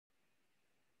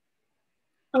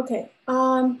Okay,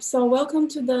 so welcome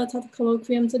to the Tutte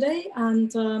Colloquium today,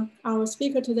 and our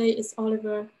speaker today is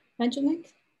Oliver Pechenik.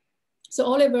 So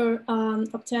Oliver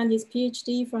obtained his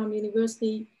PhD from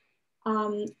University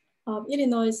of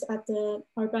Illinois at the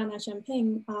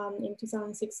Urbana-Champaign in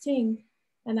 2016,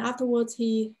 and afterwards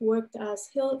he worked as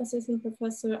Hill Assistant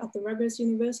Professor at the Rutgers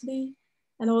University,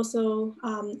 and also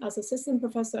as Assistant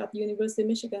Professor at the University of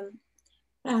Michigan.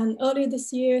 And earlier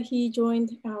this year, he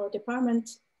joined our department.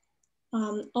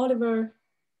 Oliver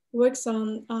works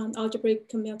on algebraic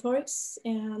combinatorics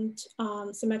and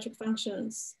symmetric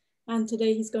functions. And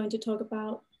today he's going to talk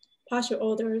about partial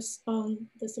orders on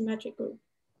the symmetric group.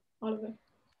 Oliver.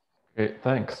 Great,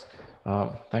 thanks.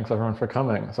 Thanks everyone for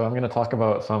coming. So I'm going to talk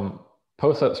about some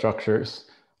poset structures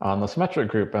on the symmetric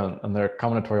group and their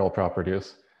combinatorial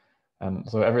properties. And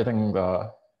so everything is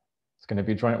going to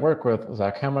be joint work with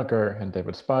Zach Hamaker and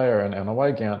David Spire and Anna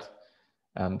Wygant.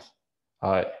 And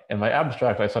in my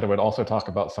abstract, I said I would also talk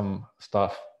about some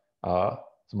stuff, some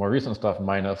more recent stuff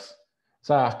minus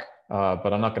Zach,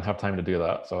 but I'm not going to have time to do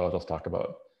that. So I'll just talk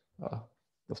about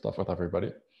the stuff with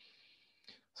everybody.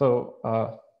 So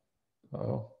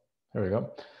here we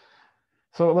go.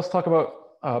 So let's talk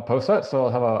about posets. So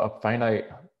I'll have a finite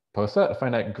poset, a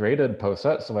finite graded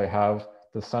poset. So I have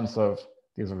the sense of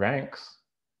these ranks.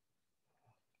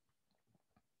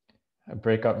 I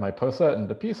break up my poset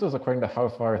into pieces according to how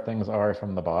far things are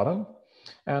from the bottom.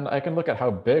 And I can look at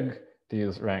how big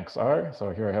these ranks are. So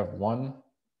here I have one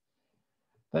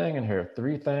thing, and here I have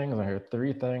three things, and here I have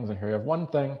three things, and here I have one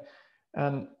thing.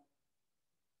 And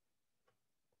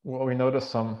well, we notice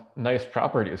some nice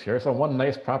properties here. So one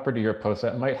nice property your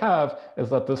poset might have is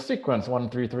that the sequence 1,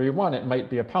 3, 3, 1, it might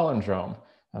be a palindrome.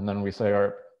 And then we say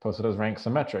our poset is rank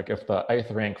symmetric if the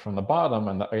ith rank from the bottom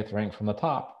and the ith rank from the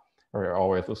top are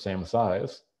always the same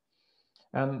size.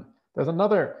 And there's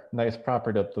another nice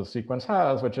property that the sequence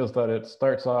has, which is that it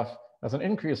starts off as an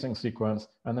increasing sequence,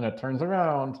 and then it turns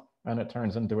around and it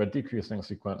turns into a decreasing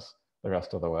sequence the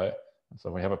rest of the way. And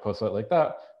so we have a poset like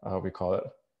that, we call it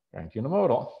rank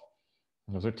unimodal.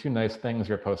 And those are two nice things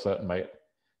your poset might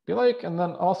be like. And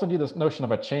then also do this notion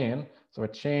of a chain. So a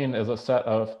chain is a set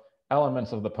of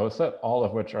elements of the poset, all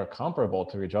of which are comparable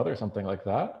to each other, something like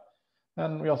that.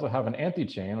 And we also have an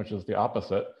anti-chain, which is the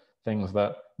opposite, things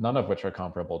that none of which are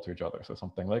comparable to each other. So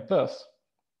something like this.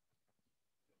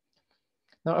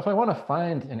 Now, if I want to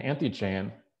find an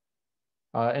anti-chain,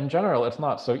 in general, it's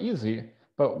not so easy.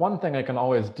 But one thing I can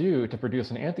always do to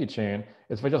produce an anti-chain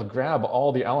is if I just grab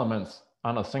all the elements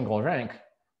on a single rank,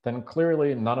 then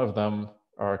clearly none of them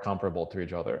are comparable to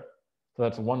each other. So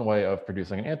that's one way of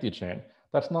producing an anti-chain.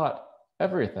 That's not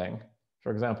everything.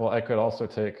 For example, I could also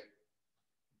take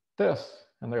this,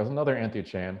 and there's another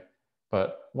anti-chain,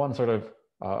 but one sort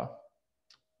of,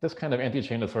 this kind of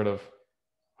anti-chain is sort of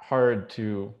hard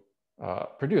to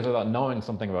produce without knowing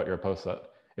something about your poset.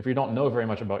 If you don't know very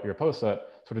much about your poset,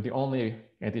 sort of the only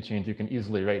anti-chains you can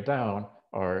easily write down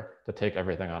are to take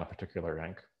everything on a particular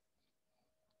rank.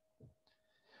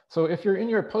 So if you're in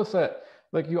your poset,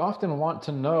 like you often want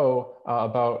to know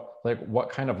about like what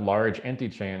kind of large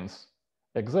anti-chains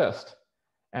exist.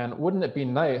 And wouldn't it be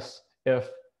nice if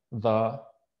the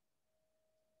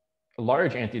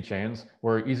large anti-chains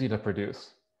were easy to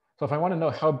produce? So if I want to know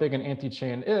how big an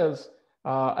anti-chain is,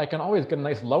 I can always get a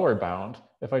nice lower bound.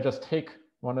 If I just take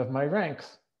one of my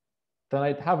ranks, then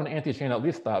I'd have an anti-chain at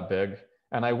least that big.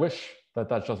 And I wish that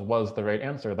that just was the right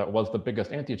answer, that was the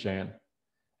biggest anti-chain.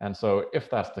 And so if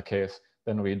that's the case,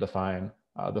 then we define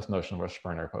this notion of a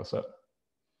Sperner poset.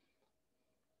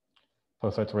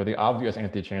 Posets where the obvious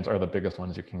anti-chains are the biggest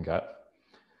ones you can get.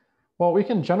 Well, we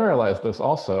can generalize this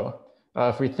also.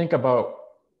 If we think about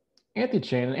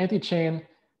anti-chain, an anti-chain,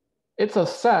 it's a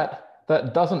set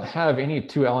that doesn't have any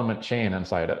two-element chain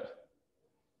inside it.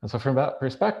 And so from that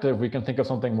perspective, we can think of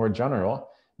something more general.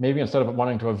 Maybe instead of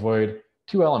wanting to avoid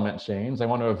two-element chains, I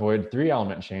want to avoid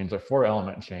three-element chains or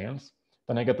four-element chains.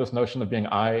 Then I get this notion of being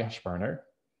I Sperner.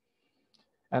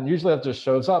 And usually that just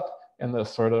shows up in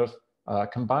this sort of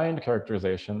combined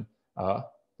characterization, the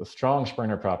strong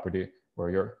Sperner property, where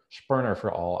you're Sperner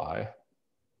for all I.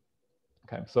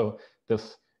 Okay, so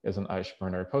this is an I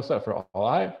Sperner poset for all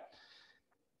I.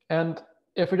 And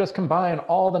if we just combine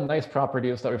all the nice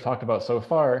properties that we've talked about so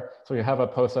far, so you have a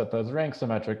poset that's rank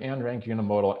symmetric and rank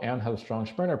unimodal and has strong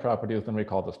Sperner properties, then we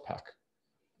call this Peck.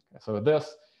 Okay, so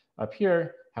this up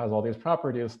here has all these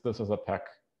properties. This is a Peck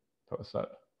poset.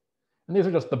 And these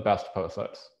are just the best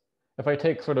posets. If I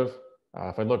take sort of,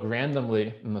 if I look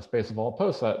randomly in the space of all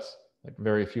posets, like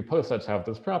very few posets have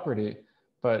this property.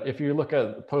 But if you look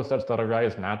at posets that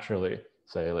arise naturally,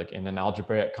 say like in an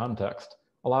algebraic context,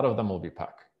 a lot of them will be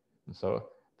Peck. And so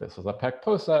this is a Peck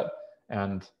poset,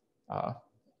 and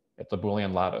it's a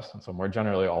Boolean lattice. And so more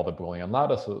generally, all the Boolean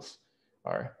lattices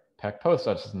are Peck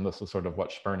posets, and this is sort of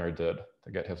what Sperner did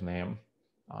to get his name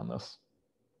on this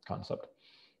concept.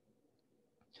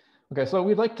 Okay, so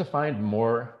we'd like to find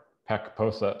more Peck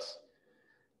posets,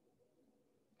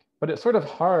 but it's sort of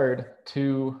hard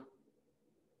to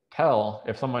tell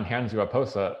if someone hands you a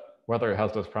poset whether it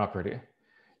has this property.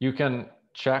 You can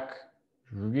check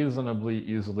reasonably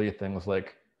easily things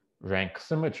like rank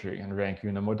symmetry and rank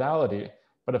unimodality,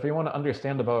 but if you want to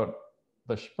understand about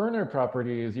the Sperner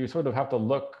properties, you sort of have to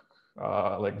look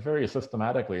like very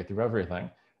systematically through everything.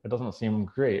 It doesn't seem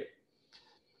great.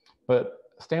 But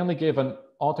Stanley gave an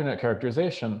alternate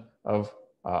characterization of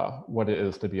what it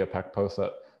is to be a Peck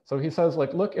poset. So he says,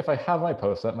 like, look, if I have my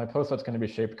poset's going to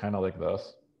be shaped kind of like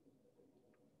this.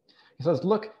 He says,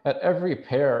 look at every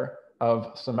pair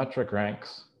of symmetric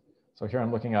ranks. So here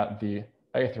I'm looking at the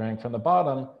ith rank from the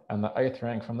bottom and the ith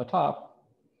rank from the top.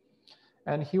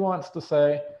 And he wants to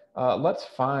say, let's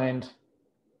find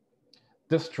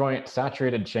disjoint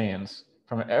saturated chains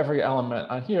from every element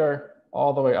on here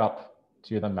all the way up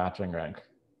to the matching rank.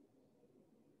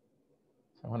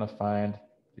 So I want to find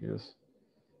these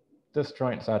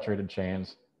disjoint saturated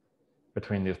chains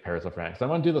between these pairs of ranks. I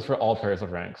want to do this for all pairs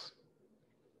of ranks.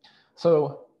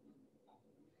 So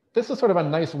this is sort of a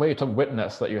nice way to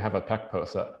witness that you have a Peck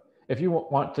poset. If you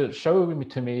want to show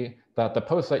to me that the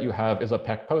poset you have is a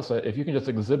Peck poset, if you can just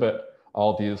exhibit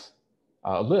all these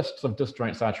lists of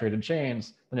disjoint saturated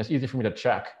chains, then it's easy for me to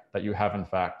check that you have in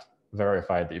fact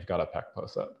verified that you've got a Peck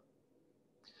poset.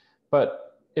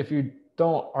 But if you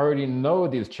don't already know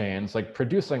these chains, like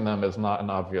producing them is not an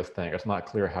obvious thing. It's not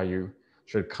clear how you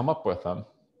should come up with them.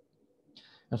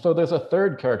 And so there's a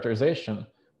third characterization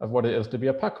of what it is to be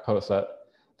a Peck poset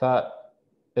that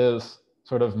is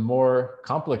sort of more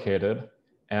complicated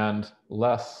and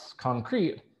less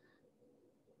concrete,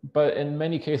 but in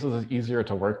many cases is easier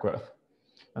to work with.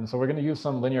 And so we're going to use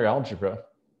some linear algebra.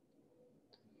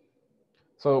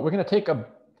 So we're going to take a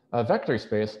vector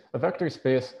space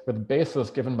with basis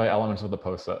given by elements of the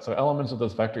poset. So elements of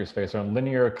this vector space are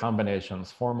linear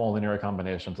combinations, formal linear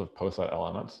combinations of poset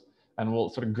elements. And we'll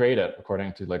sort of grade it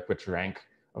according to like which rank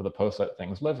of the poset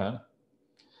things live in.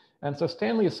 And so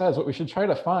Stanley says what we should try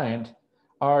to find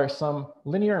are some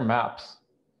linear maps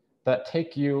that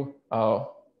take you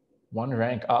one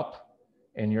rank up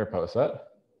in your poset.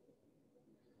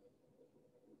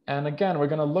 And again, we're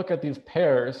going to look at these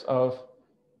pairs of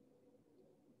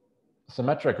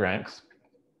symmetric ranks.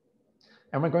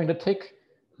 And we're going to take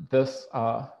this,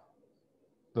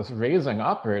 this raising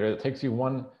operator that takes you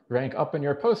one rank up in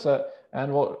your poset,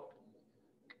 and we'll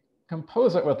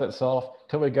compose it with itself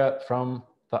till we get from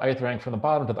the ith rank from the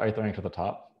bottom to the ith rank to the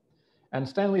top. And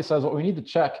Stanley says what we need to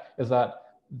check is that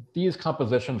these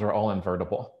compositions are all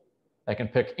invertible. I can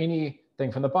pick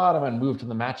anything from the bottom and move to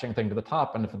the matching thing to the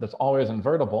top. And if it's always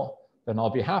invertible, then I'll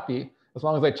be happy as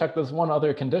long as I check this one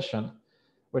other condition,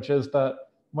 which is that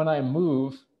when I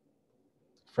move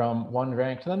from one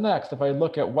rank to the next, if I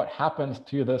look at what happens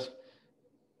to this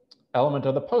element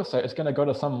of the poset, it's going to go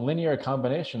to some linear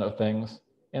combination of things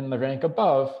in the rank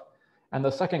above. And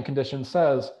the second condition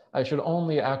says I should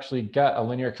only actually get a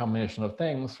linear combination of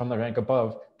things from the rank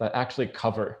above that actually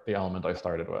cover the element I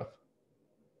started with.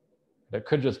 It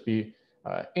could just be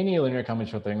any linear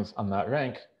combination of things on that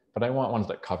rank, but I want ones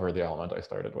that cover the element I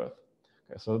started with.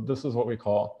 Okay, so this is what we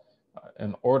call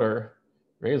an order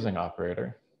raising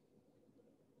operator.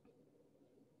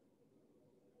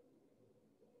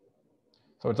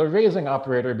 So it's a raising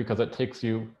operator because it takes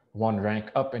you one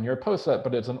rank up in your poset,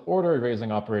 but it's an order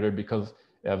raising operator because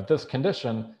you have this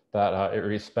condition that it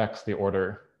respects the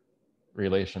order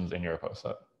relations in your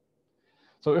poset.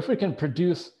 So if we can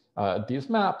produce these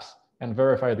maps and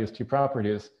verify these two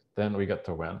properties, then we get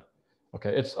to win.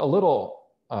 Okay, it's a little,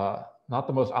 not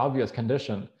the most obvious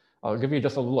condition. I'll give you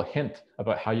just a little hint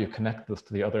about how you connect this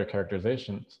to the other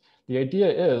characterizations. The idea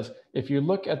is if you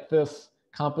look at this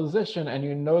composition and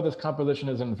you know this composition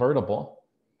is invertible,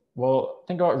 well,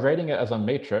 think about writing it as a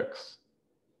matrix.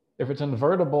 If it's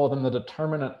invertible, then the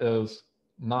determinant is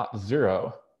not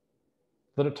 0.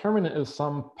 The determinant is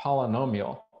some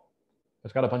polynomial.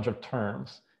 It's got a bunch of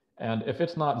terms. And if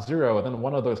it's not 0, then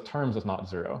one of those terms is not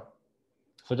 0.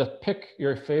 So just pick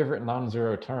your favorite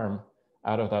non-zero term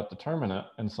out of that determinant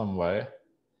in some way.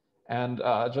 And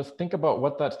just think about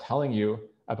what that's telling you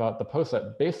about the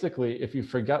poset. Basically, if you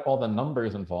forget all the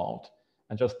numbers involved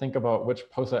and just think about which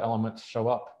poset elements show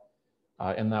up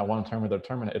in that one term of the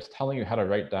determinant, it's telling you how to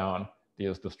write down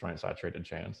these disjoint saturated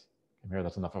chains. And here,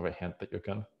 that's enough of a hint that you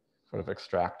can sort of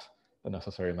extract the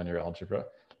necessary linear algebra.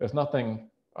 There's nothing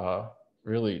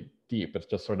really deep. It's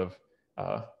just sort of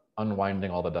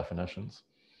unwinding all the definitions.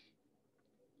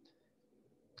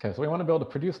 Okay, so we want to be able to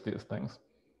produce these things.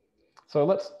 So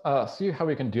let's see how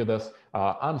we can do this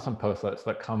on some posets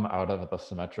that come out of the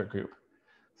symmetric group.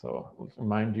 So let's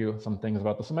remind you some things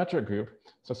about the symmetric group.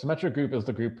 So symmetric group is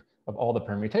the group of all the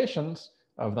permutations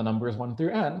of the numbers 1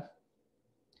 through n.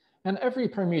 And every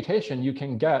permutation you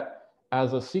can get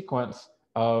as a sequence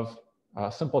of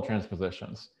simple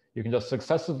transpositions. You can just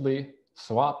successively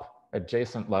swap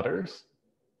adjacent letters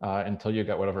until you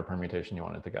get whatever permutation you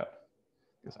wanted to get.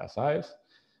 These SIs.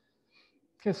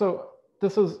 Okay, so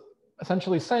this is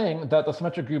essentially saying that the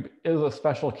symmetric group is a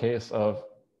special case of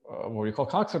what we call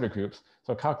Cox-ordered groups.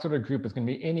 So a Cox-ordered group is going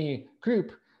to be any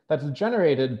group that's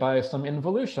generated by some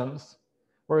involutions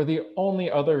where the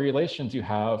only other relations you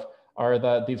have are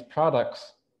that these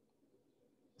products,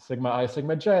 sigma I,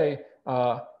 sigma j,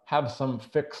 have some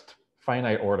fixed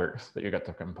finite orders that you get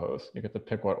to compose. You get to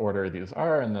pick what order these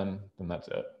are, and then that's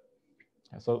it.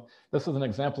 So this is an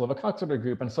example of a Cox-ordered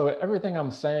group. And so everything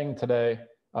I'm saying today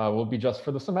will be just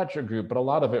for the symmetric group, but a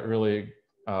lot of it really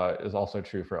is also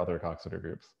true for other Cox-ordered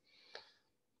groups.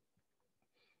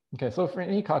 Okay, so for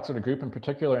any Cox-ordered group, in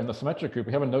particular in the symmetric group,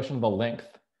 we have a notion of the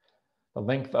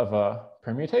length of a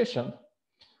permutation.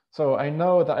 So I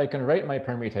know that I can write my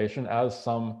permutation as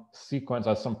some sequence,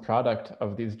 as some product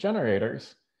of these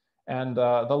generators. And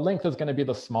the length is going to be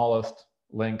the smallest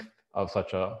length of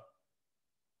such a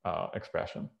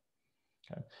expression.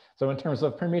 Okay. So in terms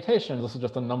of permutations, this is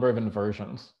just a number of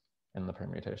inversions in the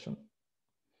permutation.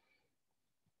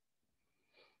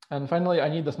 And finally, I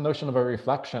need this notion of a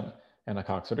reflection in a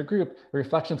Cox-ordered group. A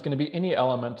reflection is going to be any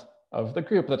element of the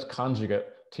group that's conjugate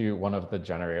to one of the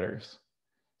generators.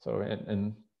 So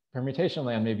in permutation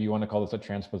land, maybe you want to call this a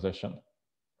transposition.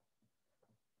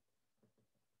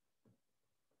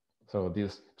 So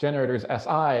these generators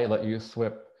SI let you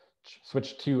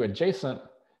switch to adjacent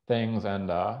things, and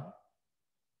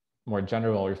more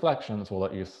general reflections will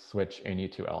let you switch any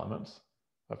two elements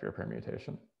of your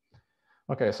permutation.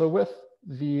 Okay, so with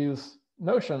these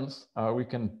notions, we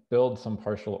can build some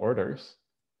partial orders.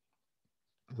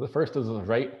 The first is the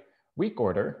right weak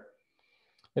order.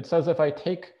 It says if I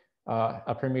take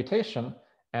a permutation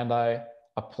and I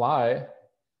apply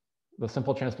the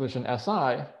simple transposition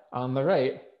SI on the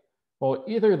right, well,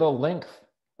 either the length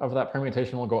of that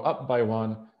permutation will go up by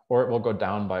 1 or it will go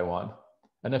down by 1.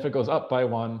 And if it goes up by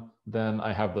 1, then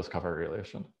I have this cover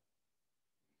relation.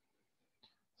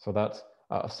 So that's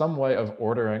some way of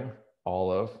ordering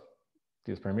all of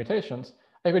these permutations.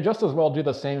 I could just as well do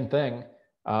the same thing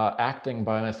acting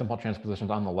by my simple transpositions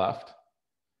on the left.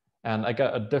 And I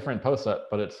get a different poset,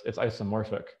 but it's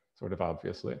isomorphic, sort of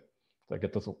obviously. So I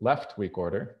get this left weak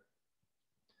order.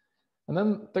 And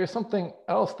then there's something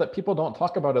else that people don't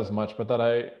talk about as much, but that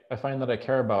I find that I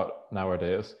care about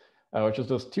nowadays, which is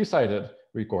this two-sided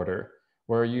weak order,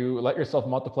 where you let yourself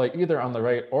multiply either on the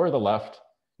right or the left.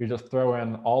 You just throw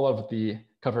in all of the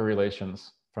cover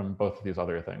relations from both of these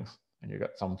other things, and you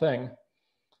get something.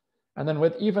 And then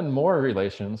with even more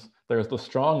relations, there's the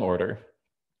strong order,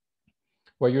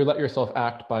 where you let yourself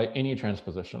act by any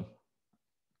transposition.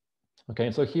 Okay,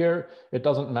 and so here, it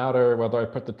doesn't matter whether I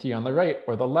put the t on the right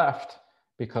or the left,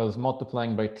 because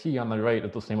multiplying by t on the right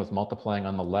is the same as multiplying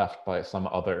on the left by some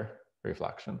other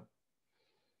reflection.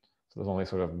 So there's only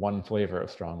sort of one flavor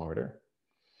of strong order.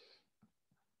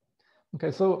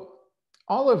 Okay, so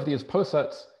all of these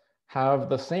posets have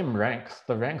the same ranks.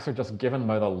 The ranks are just given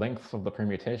by the lengths of the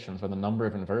permutations or the number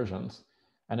of inversions.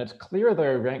 And it's clear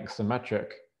they're rank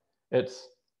symmetric. It's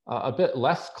a bit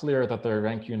less clear that they're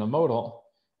rank unimodal.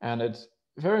 And it's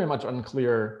very much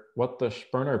unclear what the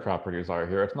Sperner properties are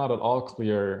here. It's not at all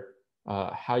clear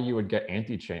how you would get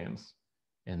antichains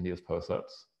in these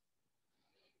posets.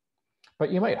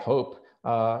 But you might hope,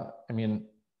 I mean,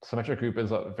 symmetric group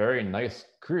is a very nice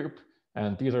group,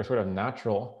 and these are sort of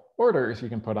natural orders you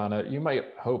can put on it. You might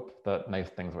hope that nice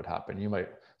things would happen. You might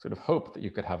sort of hope that you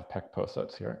could have Peck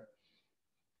posets here.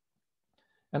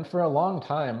 And for a long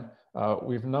time,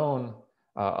 we've known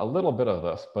a little bit of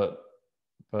this, but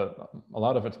a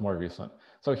lot of it's more recent.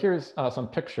 So here's some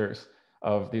pictures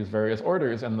of these various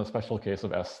orders in the special case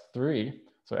of S3.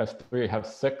 So S3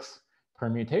 has 6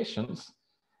 permutations,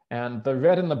 and the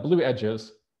red and the blue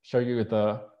edges show you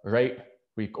the right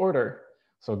weak order.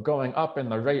 So going up in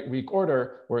the right weak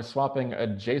order, we're swapping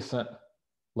adjacent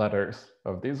letters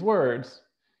of these words.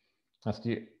 That's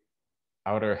the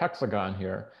outer hexagon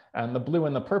here. And the blue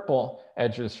and the purple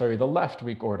edges show you the left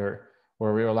weak order,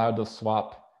 where we're allowed to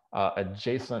swap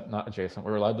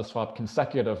we're allowed to swap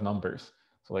consecutive numbers.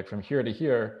 So like from here to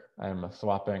here, I'm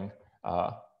swapping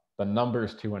the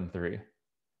numbers 2 and 3.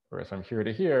 Whereas from here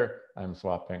to here, I'm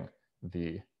swapping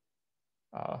the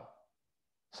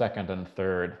second and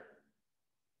third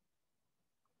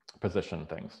position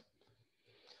things.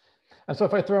 And so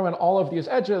if I throw in all of these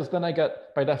edges, then I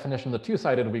get, by definition, the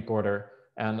two-sided weak order.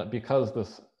 And because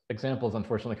this example is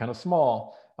unfortunately kind of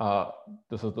small,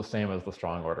 this is the same as the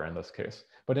strong order in this case.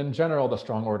 But in general, the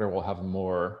strong order will have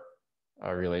more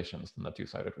relations than the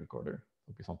two-sided weak order.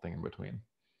 It'll be something in between.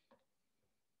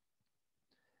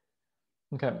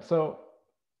 Okay, so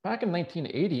back in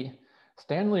 1980,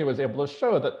 Stanley was able to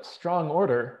show that strong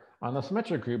order on the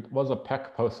symmetric group was a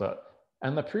Peck poset.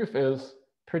 And the proof is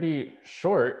pretty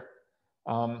short,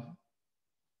 even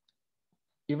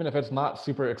if it's not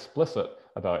super explicit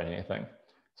about anything.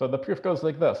 So the proof goes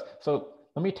like this. So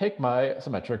let me take my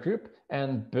symmetric group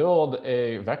and build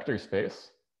a vector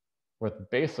space with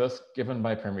basis given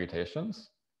by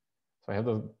permutations. So I have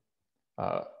the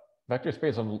vector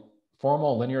space of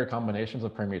formal linear combinations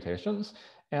of permutations,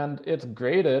 and it's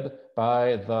graded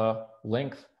by the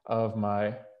length of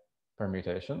my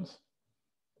permutations.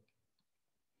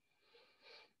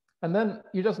 And then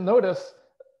you just notice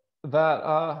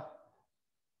that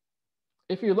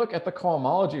if you look at the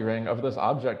cohomology ring of this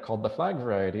object called the flag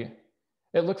variety,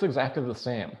 it looks exactly the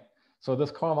same. So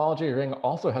this cohomology ring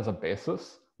also has a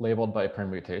basis labeled by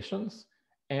permutations,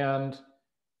 and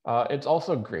it's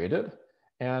also graded,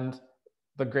 and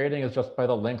the grading is just by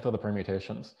the length of the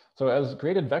permutations. So as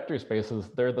graded vector spaces,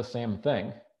 they're the same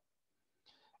thing.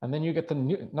 And then you get to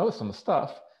know some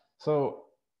stuff. So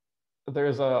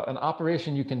there's an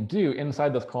operation you can do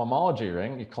inside this cohomology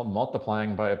ring. You call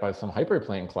multiplying by some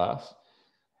hyperplane class.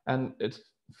 And it's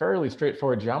fairly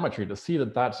straightforward geometry to see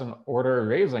that that's an order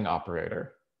raising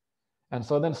operator. And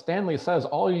so then Stanley says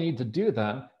all you need to do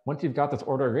then, once you've got this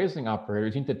order raising operator,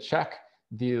 you need to check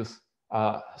these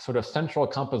sort of central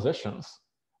compositions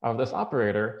of this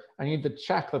operator, and you need to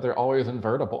check that they're always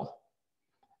invertible.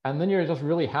 And then you're just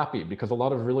really happy because a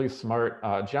lot of really smart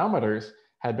geometers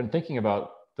had been thinking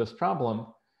about this problem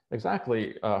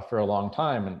exactly for a long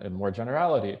time in more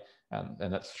generality,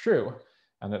 and it's true.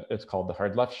 And it's called the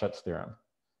Hard-Lefschetz theorem.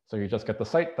 So you just get to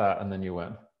cite that and then you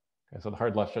win. Okay, so the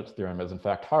Hard-Lefschetz theorem is in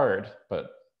fact hard, but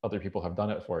other people have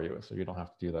done it for you, so you don't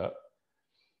have to do that.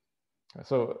 Okay,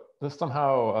 so this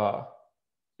somehow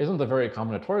isn't a very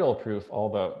combinatorial proof. All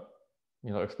the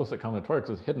explicit combinatorics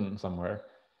is hidden somewhere,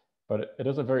 but it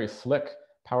is a very slick,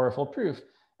 powerful proof.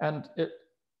 And it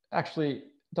actually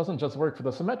doesn't just work for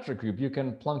the symmetric group. You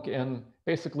can plunk in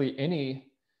basically any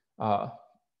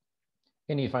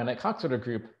finite Cox order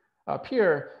group up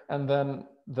here, and then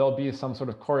there'll be some sort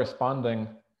of corresponding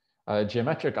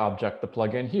geometric object to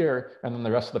plug in here, and then the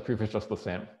rest of the proof is just the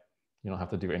same. You don't have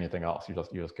to do anything else. You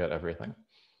just get everything.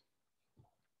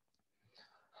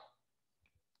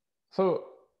 So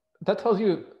that tells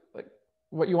you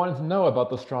what you wanted to know about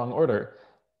the strong order,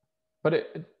 but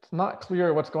it's not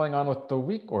clear what's going on with the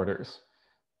weak orders.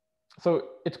 So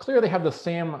it's clear they have the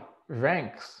same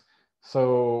ranks.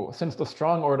 So since the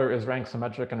strong order is rank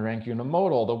symmetric and rank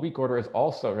unimodal, the weak order is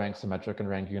also rank symmetric and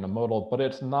rank unimodal, but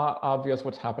it's not obvious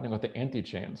what's happening with the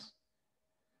antichains.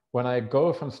 When I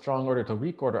go from strong order to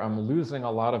weak order, I'm losing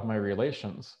a lot of my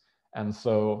relations. And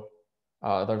so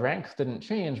the ranks didn't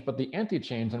change, but the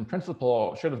antichains in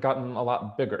principle should have gotten a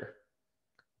lot bigger.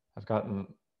 I've gotten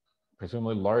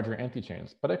presumably larger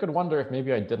antichains, but I could wonder if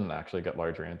maybe I didn't actually get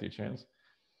larger antichains.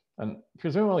 And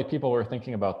presumably people were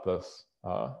thinking about this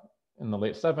in the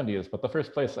late 70s, but the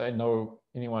first place I know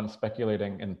anyone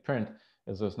speculating in print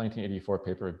is this 1984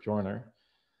 paper of Bjorner.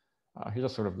 He's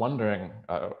just sort of wondering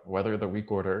whether the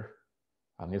weak order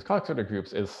on these Cox order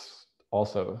groups is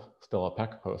also still a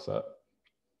Peck poset.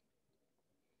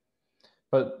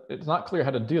 But it's not clear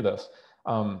how to do this.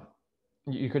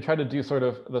 You could try to do sort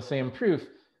of the same proof,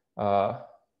 but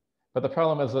the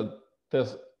problem is that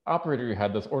this operator you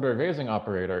had, this order raising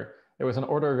operator, it was an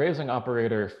order raising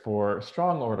operator for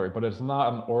strong order, but it's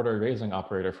not an order raising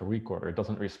operator for weak order. It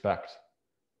doesn't respect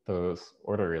those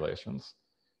order relations.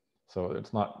 So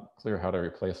it's not clear how to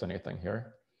replace anything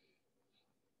here.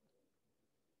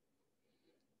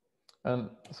 And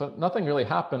so nothing really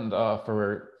happened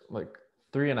for like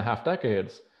 3.5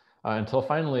 decades until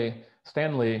finally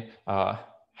Stanley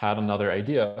had another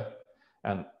idea.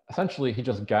 And essentially he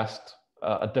just guessed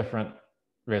a different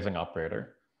raising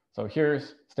operator. So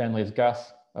here's Stanley's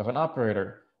guess of an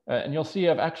operator. And you'll see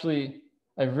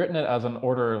I've written it as an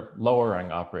order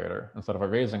lowering operator instead of a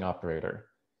raising operator.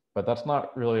 But that's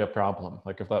not really a problem.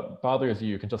 Like if that bothers you,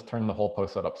 you can just turn the whole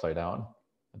poset upside down.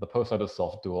 The poset is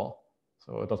self-dual,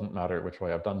 so it doesn't matter which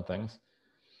way I've done things.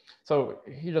 So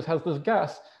he just has this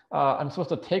guess. I'm supposed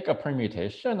to take a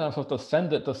permutation, and I'm supposed to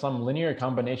send it to some linear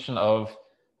combination of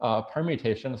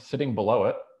permutations sitting below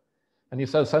it. And he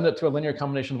says, send it to a linear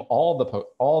combination of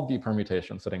all the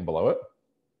permutations sitting below it.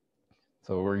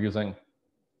 So we're using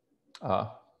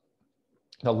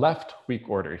the left weak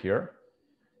order here.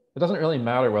 It doesn't really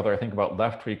matter whether I think about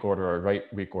left weak order or right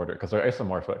weak order because they're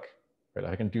isomorphic. Right?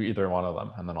 I can do either one of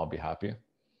them and then I'll be happy.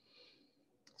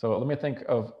 So let me think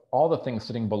of all the things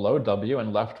sitting below W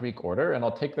in left weak order, and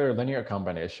I'll take their linear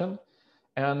combination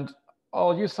and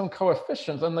I'll use some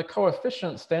coefficients, and the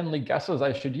coefficients Stanley guesses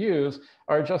I should use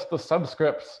are just the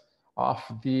subscripts off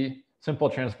the simple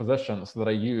transpositions that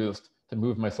I used to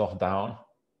move myself down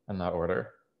in that order.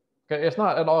 Okay, it's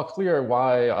not at all clear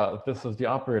why this is the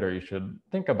operator you should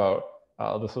think about.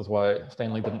 This is why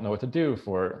Stanley didn't know what to do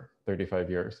for 35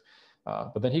 years.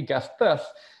 But then he guessed this.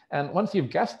 And once you've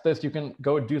guessed this, you can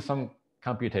go do some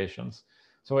computations.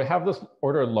 So I have this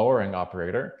order lowering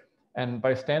operator. And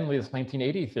by Stanley's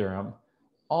 1980 theorem,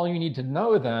 all you need to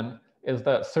know then is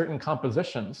that certain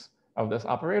compositions of this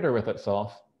operator with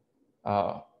itself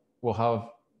will have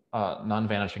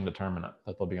non-vanishing determinant,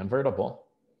 that they'll be invertible.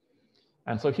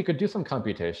 And so he could do some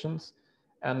computations,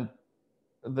 and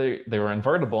they were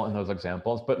invertible in those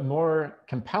examples, but more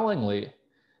compellingly,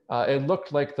 it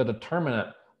looked like the determinant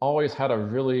always had a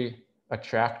really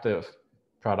attractive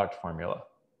product formula.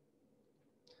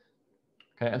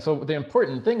 Okay, and so the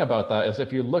important thing about that is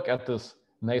if you look at this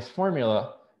nice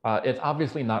formula, it's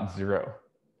obviously not zero.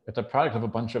 It's a product of a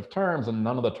bunch of terms and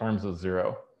none of the terms is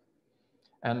zero.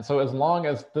 And so as long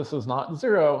as this is not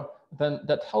zero, then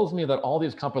that tells me that all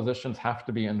these compositions have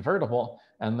to be invertible.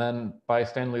 And then by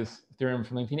Stanley's theorem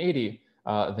from 1980,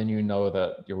 then you know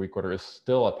that your weak order is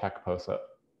still a Peck poset.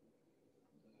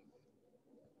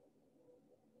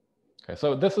 Okay,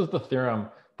 so this is the theorem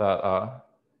that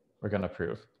we're going to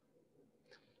prove.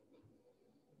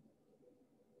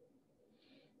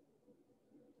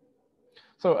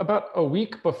 So about a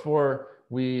week before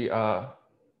we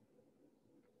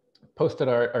posted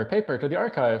our paper to the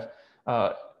archive,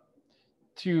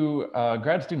 two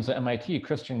grad students at MIT,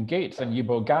 Christian Gates and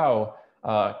Yibo Gao,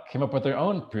 came up with their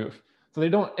own proof. So they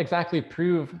don't exactly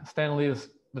prove Stanley's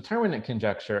determinant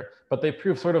conjecture, but they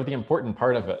prove sort of the important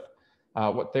part of it.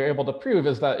 What they're able to prove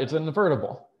is that it's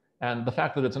invertible. And the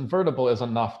fact that it's invertible is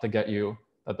enough to get you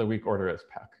that the weak order is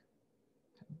Peck.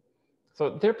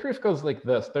 So their proof goes like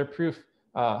this. Their proof,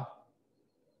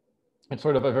 it's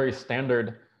sort of a very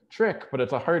standard trick, but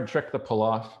it's a hard trick to pull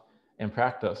off in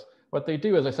practice. What they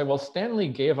do is they say, well, Stanley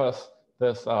gave us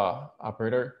this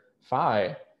operator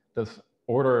phi, this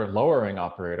order lowering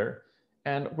operator,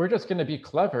 and we're just going to be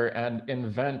clever and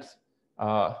invent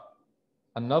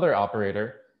another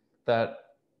operator that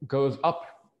goes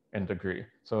up in degree.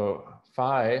 So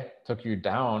phi took you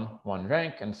down one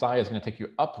rank, and psi is going to take you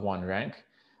up one rank.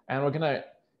 And we're going to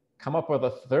come up with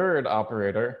a third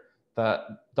operator that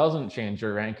doesn't change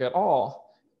your rank at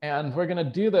all. And we're going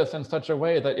to do this in such a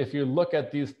way that if you look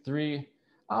at these three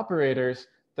operators,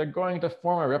 they're going to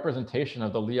form a representation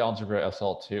of the Lie algebra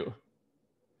SL2.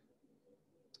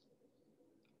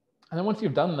 And then once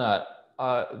you've done that,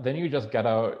 then you just get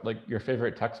out like your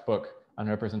favorite textbook on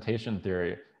representation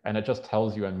theory, and it just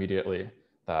tells you immediately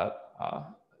that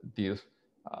these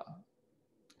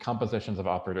compositions of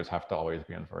operators have to always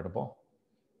be invertible.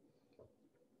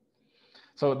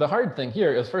 So the hard thing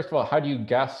here is, first of all, how do you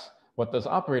guess what this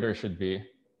operator should be,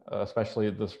 especially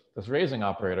this raising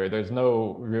operator? There's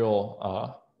no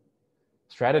real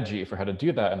strategy for how to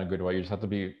do that in a good way. You just have to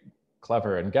be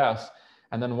clever and guess.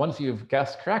 And then once you've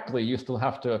guessed correctly, you still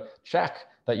have to check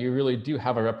that you really do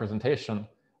have a representation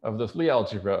of this Lie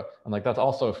algebra. And like that's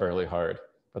also fairly hard.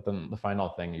 But then the final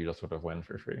thing, you just sort of win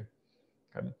for free.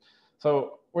 Okay.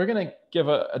 So we're going to give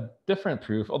a different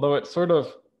proof, although it's sort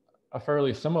of a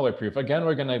fairly similar proof. Again,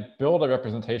 we're going to build a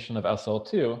representation of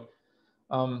SL2.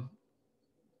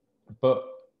 But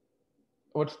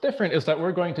what's different is that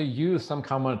we're going to use some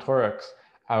combinatorics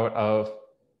out of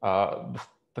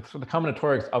the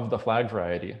combinatorics of the flag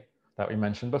variety that we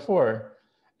mentioned before.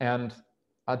 And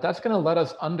that's going to let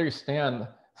us understand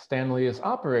Stanley's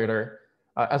operator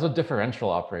as a differential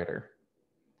operator.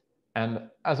 And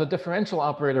as a differential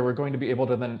operator, we're going to be able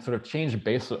to then sort of change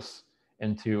basis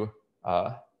into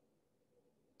a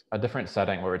different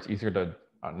setting where it's easier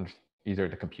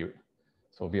to compute.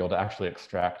 So we'll be able to actually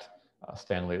extract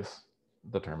Stanley's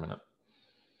determinant.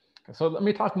 Okay, so let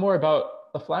me talk more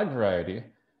about the flag variety.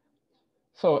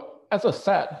 So as a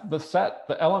set,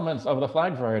 the elements of the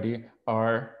flag variety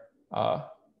are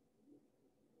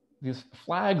these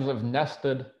flags of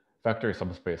nested vector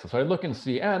subspaces. So I look in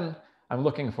Cn, I'm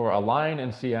looking for a line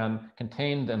in Cn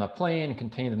contained in a plane,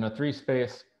 contained in a 3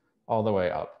 space, all the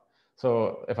way up.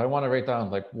 So if I want to write down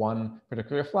like one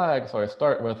particular flag, so I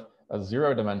start with a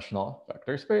 0-dimensional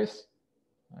vector space.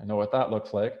 I know what that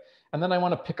looks like. And then I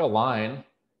want to pick a line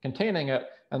containing it.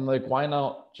 And like, why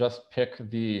not just pick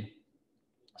the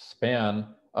span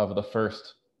of the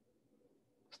first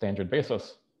standard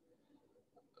basis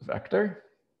vector?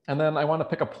 And then I want to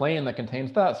pick a plane that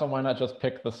contains that. So why not just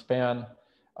pick the span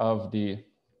of the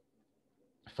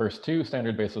first two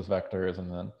standard basis vectors,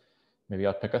 and then maybe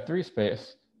I'll pick a 3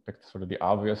 space, pick sort of the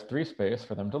obvious 3 space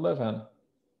for them to live in.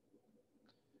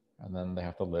 And then they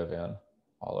have to live in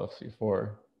all of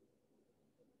C4.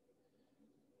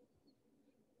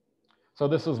 So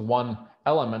this is one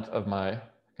element of my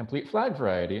complete flag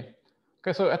variety.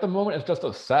 Okay, so at the moment it's just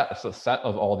a set. It's a set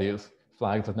of all these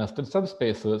flags of nested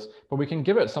subspaces, but we can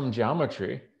give it some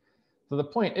geometry. So the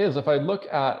point is, if I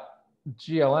look at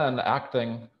GLN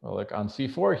acting like on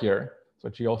C4 here, so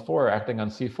GL4 acting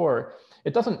on C4,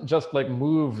 it doesn't just like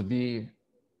move the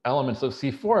elements of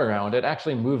C4 around, it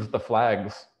actually moves the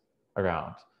flags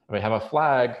around. If I have a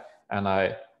flag and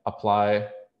I apply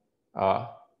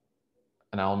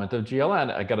an element of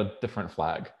GLN, I get a different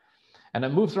flag. And it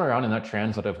moves around in a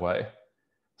transitive way.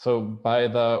 So by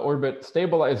the orbit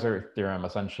stabilizer theorem,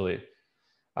 essentially,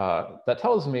 that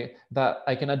tells me that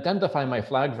I can identify my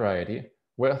flag variety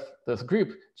with this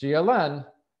group GLN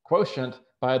quotient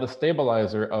by the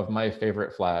stabilizer of my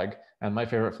favorite flag. And my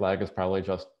favorite flag is probably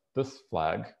just this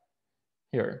flag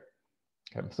here.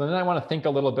 Okay, so then I want to think a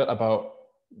little bit about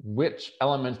which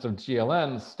elements of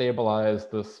GLN stabilize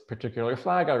this particular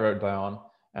flag I wrote down.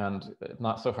 And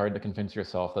not so hard to convince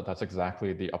yourself that that's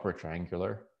exactly the upper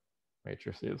triangular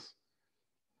matrices.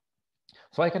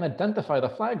 So I can identify the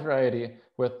flag variety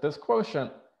with this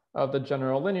quotient of the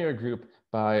general linear group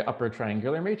by upper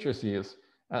triangular matrices.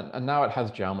 And now it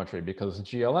has geometry because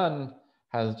GLN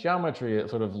has geometry. It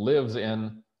sort of lives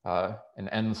in an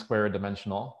n²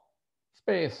 dimensional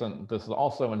space. And this is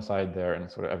also inside there. And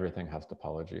sort of everything has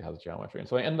topology, has geometry. And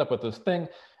so I end up with this thing.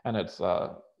 And it's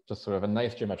just sort of a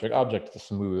nice geometric object to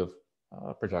smooth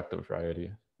projective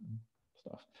variety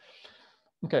stuff.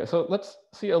 Okay, so let's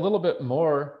see a little bit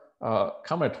more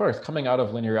combinatorics coming out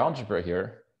of linear algebra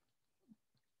here.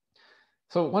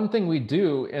 So one thing we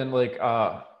do in like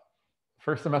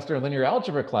first semester linear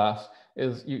algebra class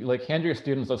is you like hand your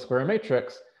students a square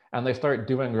matrix and they start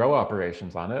doing row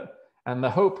operations on it. And the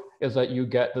hope is that you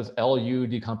get this LU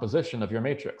decomposition of your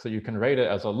matrix. So you can write it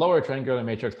as a lower triangular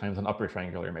matrix times an upper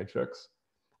triangular matrix.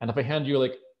 And if I hand you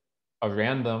like a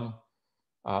random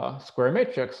square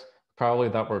matrix, probably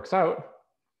that works out.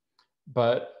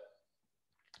 But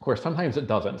of course, sometimes it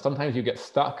doesn't. Sometimes you get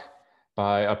stuck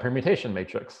by a permutation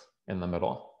matrix in the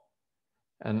middle.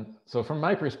 And so from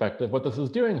my perspective, what this is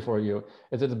doing for you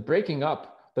is it's breaking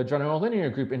up the general linear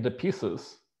group into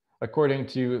pieces according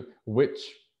to which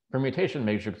permutation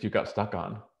matrix you got stuck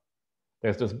on.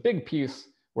 There's this big piece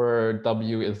where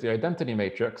W is the identity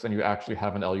matrix and you actually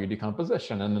have an LU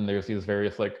decomposition. And then there's these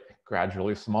various like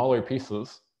gradually smaller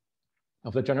pieces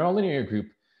of the general linear group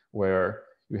where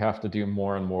you have to do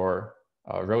more and more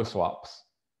row swaps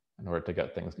in order to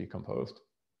get things decomposed.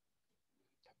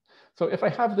 So if I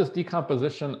have this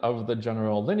decomposition of the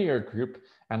general linear group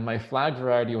and my flag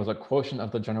variety was a quotient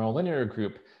of the general linear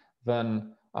group,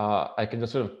 then I can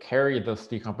just sort of carry this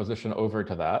decomposition over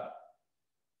to that.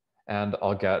 And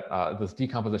I'll get this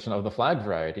decomposition of the flag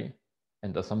variety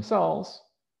into some cells,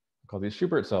 I'll call these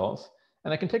Schubert cells.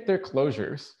 And I can take their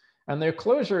closures. And their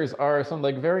closures are some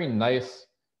like very nice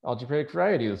algebraic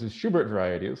varieties, these Schubert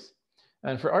varieties.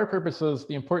 And for our purposes,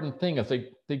 the important thing is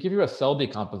they give you a cell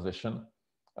decomposition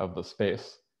of the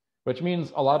space, which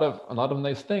means a lot of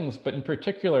nice things, but in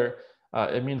particular,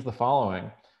 it means the following.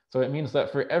 So it means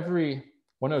that for every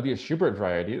one of these Schubert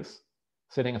varieties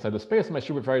sitting inside the space, my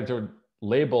Schubert varieties are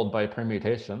labeled by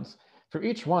permutations. For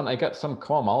each one, I get some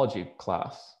cohomology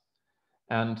class.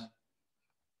 And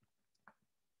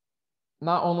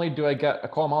not only do I get a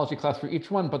cohomology class for each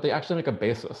one, but they actually make a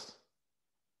basis.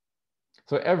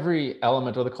 So every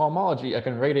element of the cohomology, I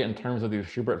can write it in terms of these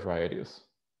Schubert varieties.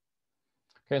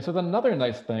 Okay, so then another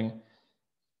nice thing,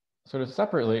 sort of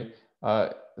separately,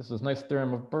 this is a nice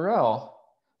theorem of Borel,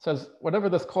 says whatever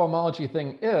this cohomology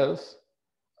thing is,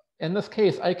 in this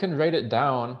case, I can write it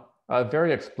down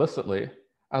very explicitly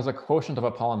as a quotient of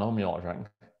a polynomial ring.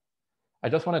 I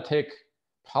just want to take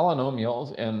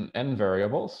polynomials in n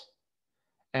variables,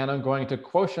 and I'm going to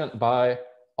quotient by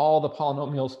all the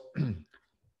polynomials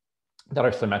that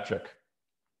are symmetric.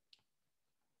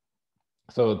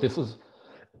 So this is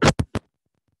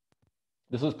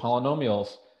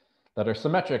polynomials that are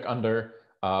symmetric under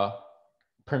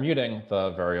permuting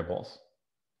the variables.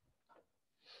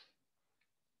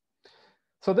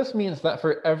 So this means that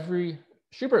for every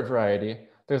Schubert variety,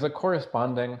 there's a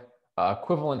corresponding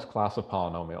equivalence class of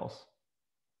polynomials.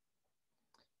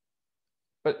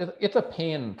 But it's a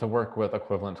pain to work with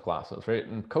equivalence classes, right?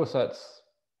 And cosets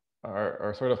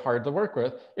are sort of hard to work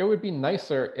with. It would be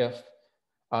nicer if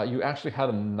you actually had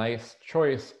a nice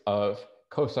choice of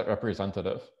coset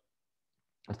representative.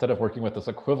 Instead of working with this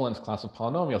equivalence class of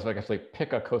polynomials, I could actually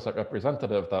pick a coset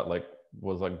representative that like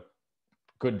was a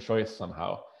good choice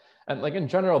somehow. And like in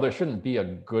general, there shouldn't be a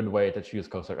good way to choose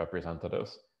coset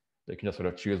representatives. You can just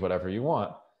sort of choose whatever you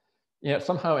want. Yet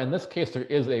somehow in this case, there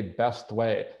is a best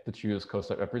way to choose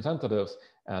coset representatives.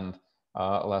 And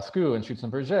Lascaux and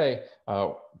Schützenberger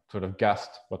sort of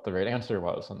guessed what the right answer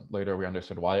was. And later we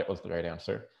understood why it was the right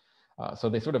answer. So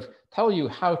they sort of tell you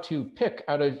how to pick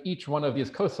out of each one of these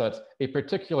cosets a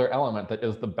particular element that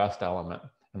is the best element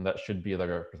and that should be the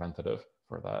representative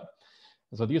for that.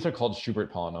 So these are called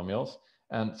Schubert polynomials.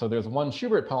 And so there's one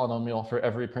Schubert polynomial for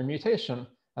every permutation,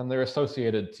 and they're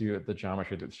associated to the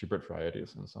geometry of the Schubert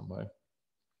varieties in some way.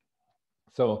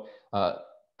 So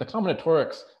the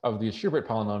combinatorics of these Schubert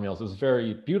polynomials is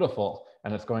very beautiful,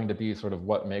 and it's going to be sort of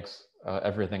what makes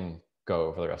everything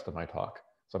go for the rest of my talk.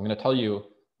 So I'm going to tell you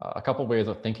a couple ways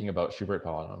of thinking about Schubert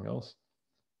polynomials.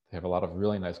 They have a lot of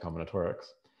really nice combinatorics.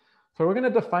 So we're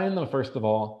going to define them, first of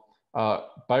all,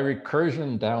 by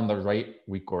recursion down the right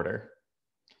weak order.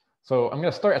 So I'm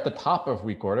going to start at the top of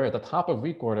weak order. At the top of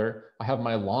weak order, I have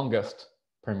my longest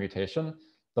permutation,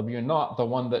 W0, the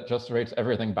one that just writes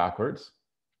everything backwards.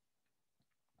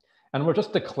 And we'll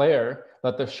just declare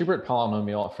that the Schubert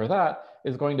polynomial for that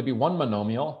is going to be one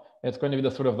monomial. It's going to be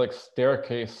this sort of like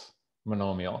staircase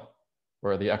monomial,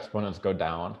 where the exponents go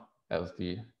down as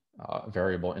the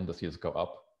variable indices go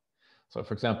up. So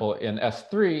for example, in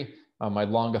S3, my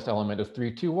longest element is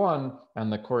 3, 2, 1,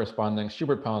 and the corresponding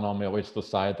Schubert polynomial weights the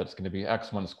side that's going to be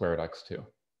x1 squared x2.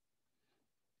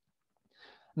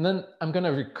 And then I'm going to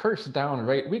recurse down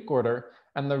right weak order,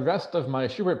 and the rest of my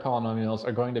Schubert polynomials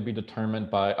are going to be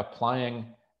determined by applying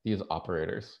these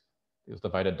operators, these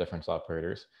divided difference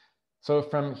operators. So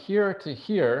from here to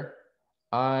here,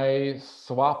 I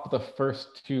swap the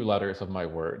first two letters of my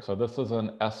word. So this is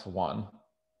an S1,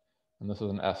 and this is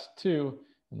an S2,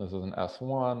 and this is an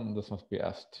S1. This must be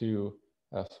S2,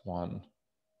 S1,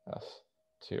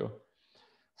 S2.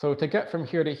 So to get from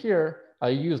here to here, I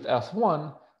used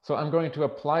S1. So I'm going to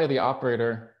apply the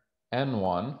operator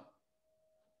N1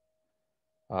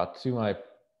 to my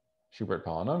Schubert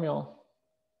polynomial.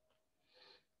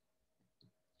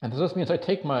 And this means I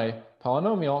take my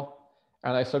polynomial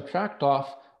and I subtract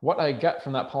off what I get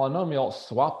from that polynomial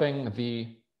swapping the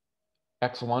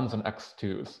x1s and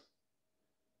x2s.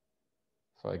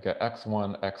 So I get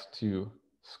x1, x2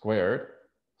 squared,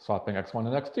 swapping x1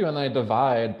 and x2, and then I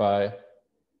divide by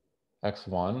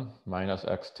x1 minus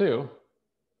x2.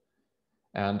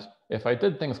 And if I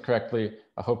did things correctly,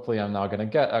 hopefully I'm now going to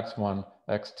get x1,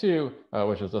 x2,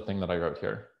 which is the thing that I wrote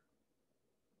here.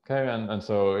 Okay, and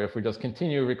so if we just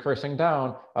continue recursing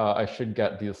down, I should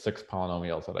get these 6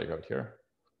 polynomials that I wrote here.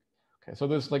 Okay, so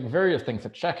there's like various things to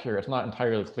check here. It's not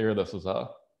entirely clear this is a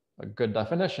good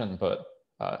definition, but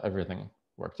everything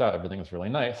works out. Everything is really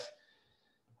nice.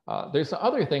 There's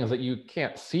other things that you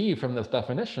can't see from this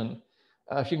definition.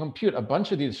 If you compute a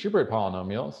bunch of these Schubert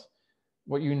polynomials,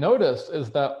 what you notice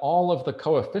is that all of the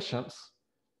coefficients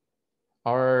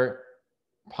are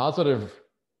positive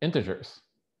integers.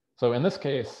 So in this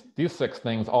case, these 6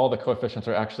 things, all the coefficients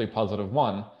are actually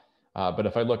 +1. But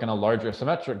if I look in a larger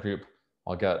symmetric group,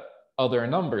 I'll get other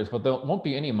numbers, but there won't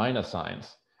be any minus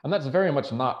signs. And that's very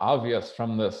much not obvious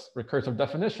from this recursive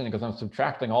definition, because I'm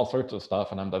subtracting all sorts of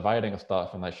stuff and I'm dividing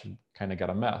stuff, and I should kind of get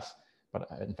a mess. But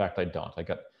in fact, I don't. I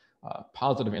get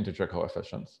positive integer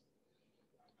coefficients.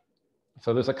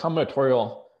 So there's a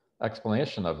combinatorial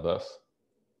explanation of this,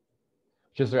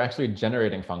 which is they're actually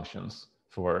generating functions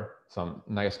for some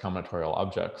nice combinatorial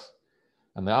objects.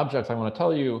 And the objects I want to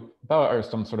tell you about are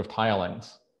some sort of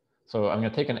tilings. So I'm going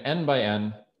to take an n by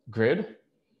n grid,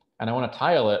 and I want to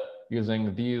tile it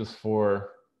using these 4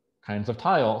 kinds of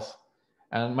tiles.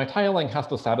 And my tiling has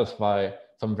to satisfy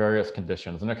some various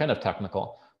conditions, and they're kind of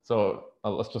technical. So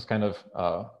let's just kind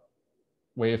of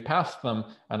wave past them,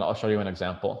 and I'll show you an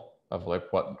example of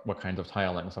like what kinds of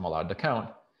tilings I'm allowed to count.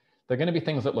 They're going to be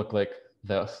things that look like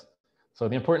this. So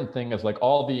the important thing is like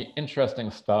all the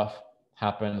interesting stuff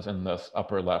happens in this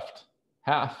upper left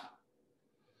half.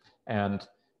 And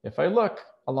if I look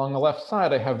along the left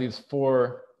side, I have these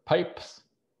 4 pipes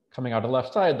coming out of the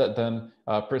left side that then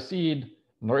proceed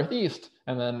northeast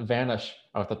and then vanish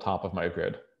out the top of my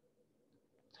grid.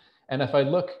 And if I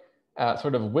look at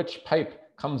sort of which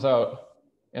pipe comes out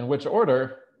in which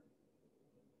order,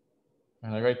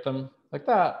 and I write them like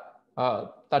that,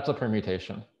 that's a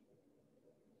permutation.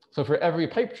 So for every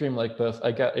pipe dream like this,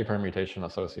 I get a permutation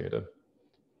associated.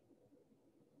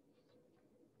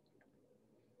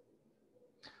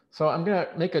 So I'm going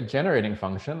to make a generating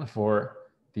function for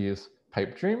these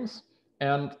pipe dreams.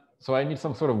 And so I need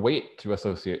some sort of weight to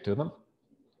associate to them.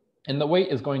 And the weight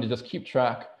is going to just keep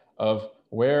track of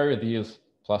where these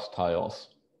plus tiles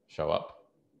show up.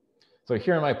 So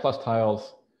here my plus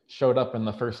tiles showed up in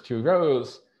the first 2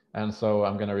 rows. And so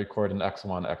I'm going to record an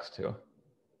x1, x2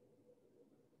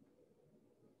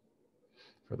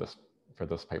 for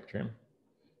this pipe dream.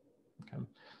 Okay.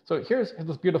 So here's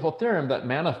this beautiful theorem that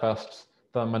manifests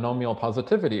the monomial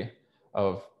positivity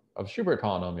of Schubert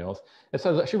polynomials. It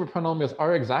says that Schubert polynomials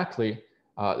are exactly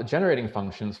generating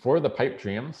functions for the pipe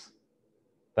dreams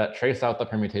that trace out the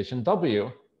permutation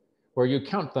W, where you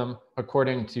count them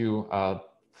according to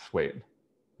weight,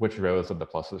 which rows of the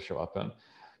pluses show up in.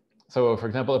 So for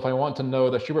example, if I want to know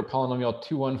the Schubert polynomial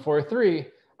 2143,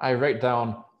 I write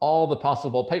down all the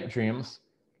possible pipe dreams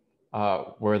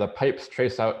where the pipes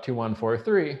trace out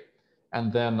 2143,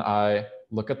 and then I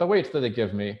look at the weights that they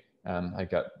give me, and I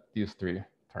get these 3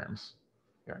 terms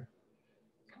here.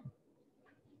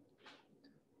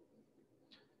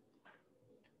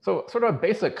 So sort of a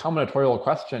basic combinatorial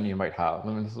question you might have, I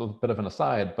mean, this is a bit of an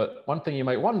aside, but one thing you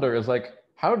might wonder is like,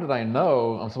 how did I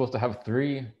know I'm supposed to have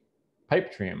 3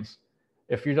 pipe dreams?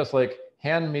 If you just like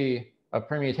hand me a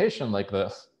permutation like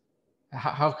this,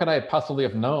 how could I possibly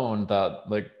have known that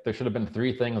like there should have been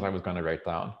 3 things I was going to write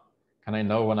down? Can I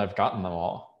know when I've gotten them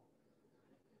all?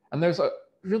 And there's a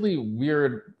really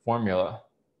weird formula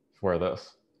for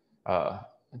this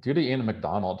due to Ian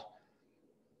MacDonald.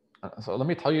 So let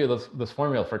me tell you this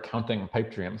formula for counting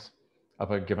pipe dreams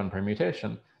of a given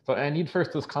permutation. So I need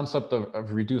first this concept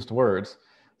of reduced words.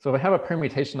 So if I have a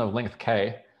permutation of length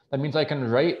k, that means I can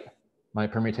write my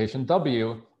permutation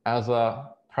W as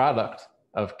a product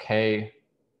of k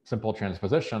simple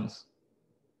transpositions,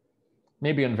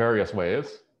 maybe in various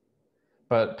ways,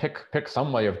 but pick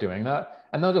some way of doing that,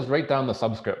 and then just write down the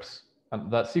subscripts.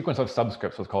 And that sequence of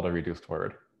subscripts was called a reduced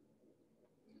word.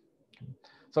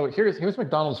 So here's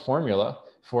MacDonald's formula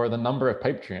for the number of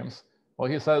pipe dreams.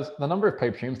 Well, he says the number of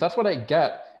pipe dreams, that's what I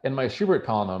get in my Schubert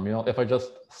polynomial if I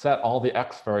just set all the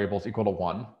x variables equal to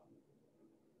 1.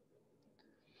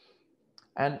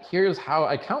 And here's how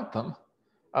I count them.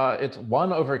 It's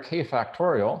 1 over k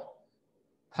factorial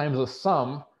times the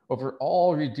sum over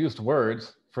all reduced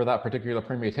words for that particular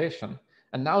permutation.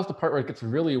 And now's the part where it gets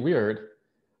really weird.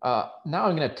 Now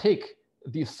I'm going to take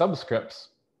these subscripts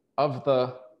of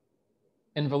the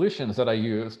involutions that I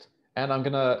used, and I'm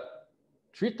going to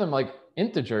treat them like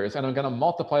integers, and I'm going to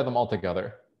multiply them all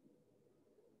together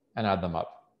and add them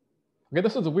up. Okay,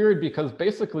 this is weird because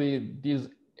basically these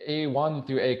A1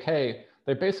 through AK,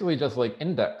 they're basically just like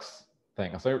index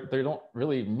things. They don't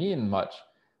really mean much,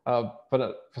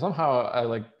 but somehow I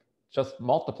like just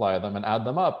multiply them and add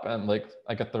them up, and like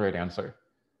I get the right answer.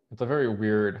 It's a very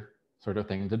weird sort of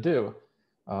thing to do.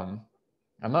 I'm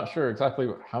not sure exactly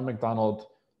how MacDonald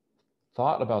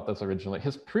thought about this originally.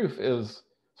 His proof is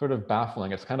sort of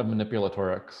baffling. It's kind of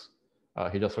manipulatorics.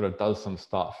 He just sort of does some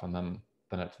stuff and then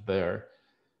it's there.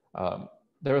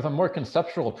 There was a more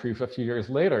conceptual proof a few years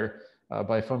later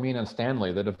by Fomin and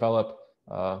Stanley. They developed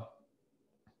sort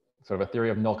of a theory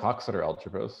of null-Coxeter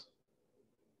algebras.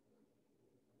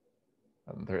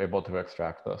 And they're able to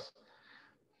extract this.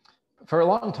 For a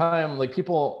long time, like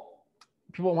people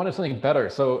wanted something better.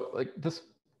 So like this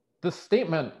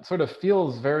statement sort of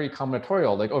feels very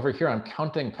combinatorial. Like over here, I'm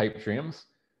counting pipe dreams.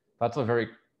 That's a very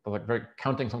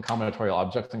counting some combinatorial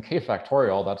objects, and k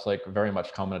factorial, that's like very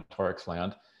much combinatorics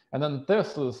land. And then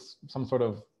this is some sort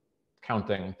of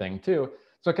counting thing too.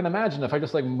 So I can imagine if I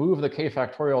just like move the k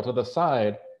factorial to the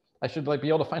side, I should like be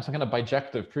able to find some kind of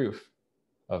bijective proof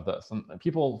of this. And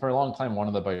people for a long time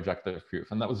wanted the bijective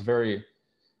proof, and that was very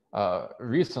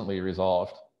recently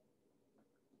resolved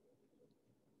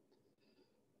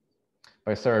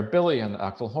by Sarah Billy and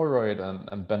Axel Holroyd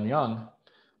and Ben Young.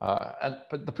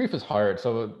 But the proof is hard.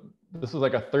 So this is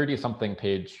like a 30-something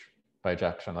page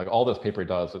bijection. Like all this paper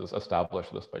does is establish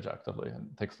this bijectively, and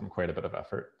it takes them quite a bit of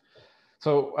effort.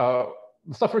 So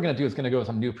the stuff we're going to do is going to go with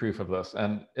some new proof of this.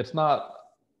 And it's not,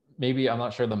 maybe I'm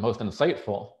not sure the most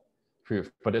insightful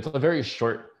proof, but it's a very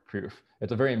short proof.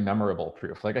 It's a very memorable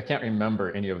proof. Like I can't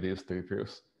remember any of these 3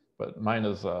 proofs, but mine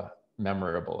is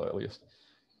memorable at least.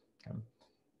 Okay.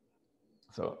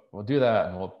 So we'll do that,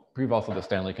 and we'll prove also the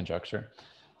Stanley conjecture.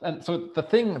 And so the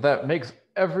thing that makes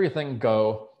everything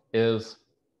go is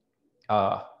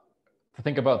to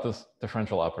think about this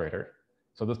differential operator.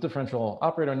 So this differential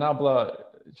operator, nabla,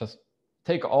 just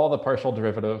take all the partial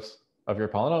derivatives of your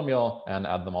polynomial and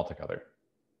add them all together.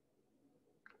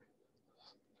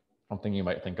 Something you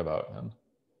might think about in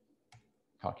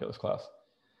calculus class.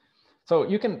 So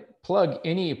you can plug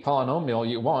any polynomial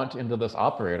you want into this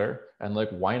operator, and like,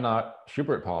 why not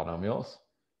Schubert polynomials?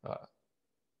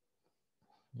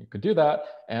 You could do that,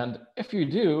 and if you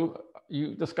do,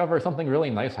 you discover something really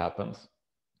nice happens.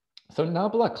 So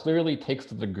nabla clearly takes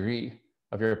the degree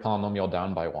of your polynomial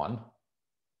down by 1.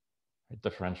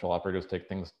 Differential operators take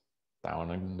things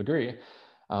down in degree.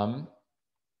 So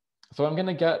I'm going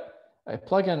to get, I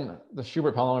plug in the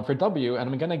Schubert polynomial for W, and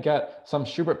I'm going to get some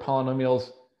Schubert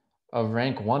polynomials of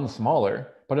rank 1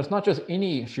 smaller, but it's not just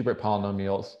any Schubert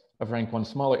polynomials of rank 1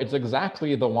 smaller, it's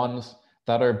exactly the ones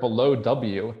that are below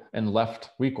W in left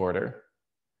weak order.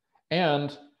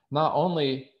 And not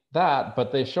only that,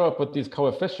 but they show up with these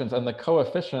coefficients, and the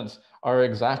coefficients are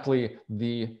exactly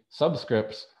the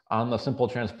subscripts on the simple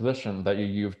transposition that you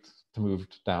used to move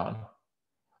down.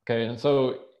 Okay, and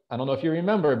so I don't know if you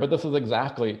remember, but this is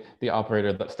exactly the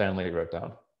operator that Stanley wrote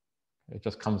down. It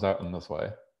just comes out in this way.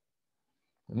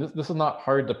 And this is not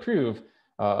hard to prove.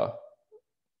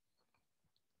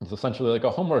 It's essentially like a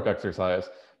homework exercise,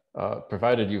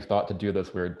 provided you've thought to do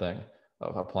this weird thing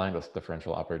of applying this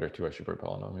differential operator to a Schubert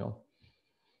polynomial.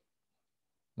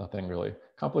 Nothing really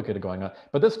complicated going on.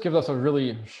 But this gives us a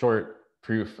really short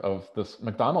proof of this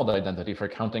McDonald identity for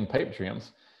counting pipe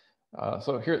dreams.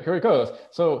 So here it goes.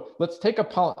 So let's take a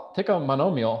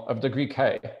monomial of degree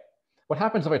k. What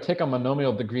happens if I take a monomial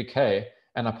of degree k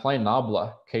and apply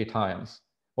nabla k times?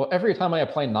 Well, every time I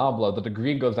apply nabla, the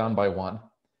degree goes down by 1.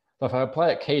 So if I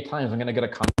apply it k times, I'm going to get a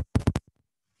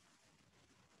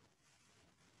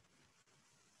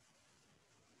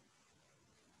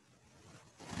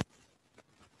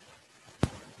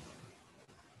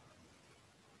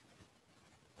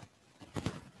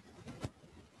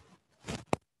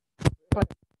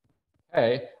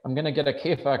k, I'm going to get a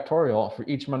k factorial for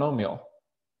each monomial.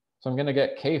 So I'm going to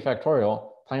get k factorial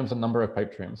times the number of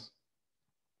pipe dreams.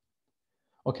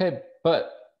 Okay,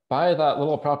 but by that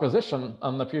little proposition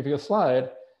on the previous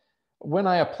slide, when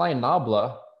I apply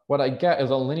nabla, what I get is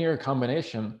a linear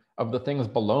combination of the things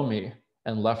below me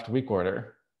in left weak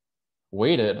order,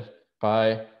 weighted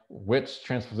by which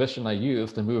transposition I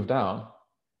use to move down.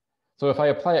 So if I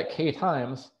apply it k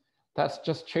times, that's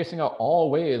just tracing out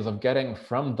all ways of getting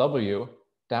from W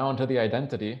down to the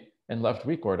identity in left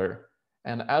weak order.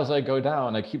 And as I go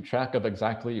down, I keep track of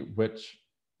exactly which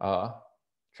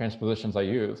transpositions I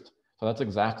used. So that's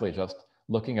exactly just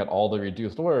looking at all the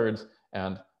reduced words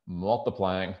and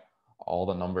multiplying all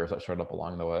the numbers that showed up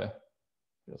along the way.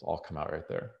 They just all come out right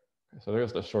there. So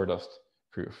there's the shortest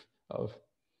proof of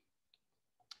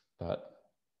that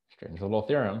strange little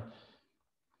theorem.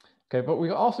 Okay, but we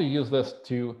also use this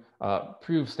to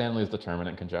prove Stanley's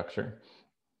determinant conjecture.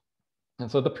 And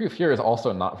so the proof here is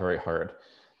also not very hard.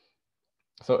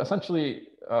 So essentially,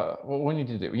 what we need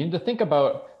to do, we need to think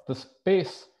about the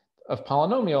space of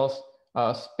polynomials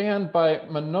spanned by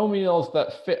monomials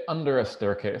that fit under a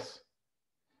staircase.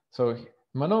 So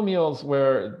monomials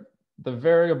where the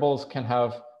variables can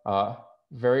have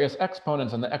various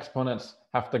exponents, and the exponents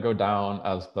have to go down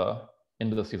as the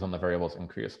indices on the variables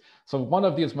increase. So one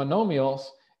of these monomials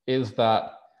is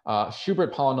that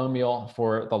Schubert polynomial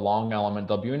for the long element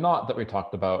W0 that we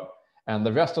talked about, and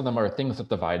the rest of them are things that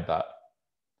divide that.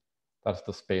 That's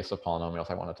the space of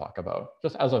polynomials I want to talk about,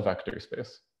 just as a vector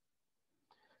space.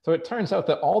 So it turns out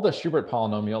that all the Schubert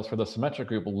polynomials for the symmetric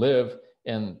group live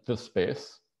in this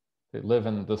space. They live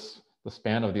in the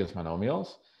span of these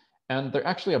monomials, and they're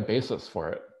actually a basis for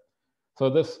it. So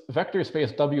this vector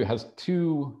space W has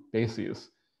two bases.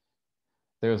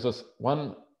 There's this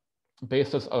one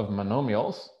basis of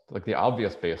monomials, like the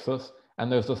obvious basis,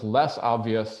 and there's this less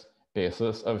obvious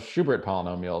basis of Schubert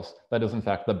polynomials that is in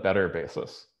fact the better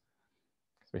basis.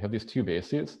 So we have these two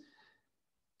bases.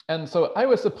 And so I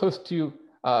was supposed to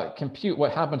compute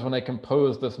what happens when I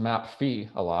compose this map phi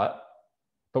a lot,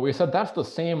 but we said that's the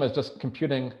same as just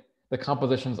computing the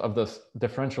compositions of this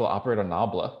differential operator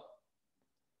nabla.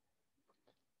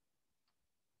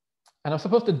 And I'm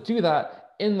supposed to do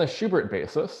that in the Schubert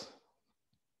basis.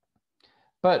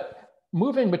 But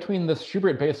moving between this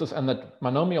Schubert basis and the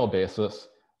monomial basis,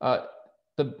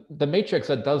 the matrix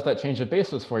that does that change of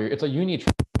basis for you, it's a unitree.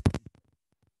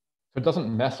 So it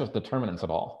doesn't mess with determinants at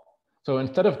all. So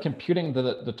instead of computing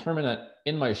the determinant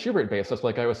in my Schubert basis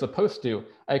like I was supposed to,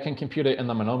 I can compute it in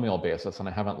the monomial basis and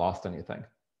I haven't lost anything.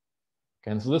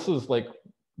 Okay, and so this is like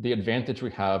the advantage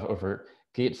we have over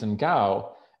Gates and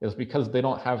Gao, is because they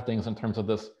don't have things in terms of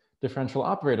this differential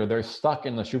operator. They're stuck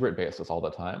in the Schubert basis all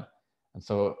the time. And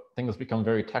so things become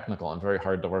very technical and very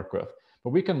hard to work with. But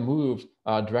we can move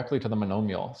directly to the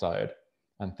monomial side,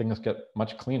 and things get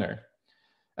much cleaner.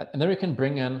 And then we can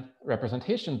bring in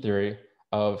representation theory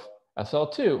of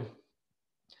SL2.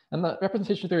 And the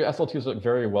representation theory of SL2 is like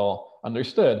very well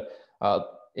understood.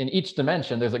 In each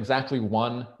dimension, there's exactly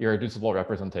one irreducible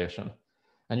representation.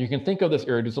 And you can think of this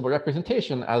irreducible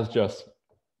representation as just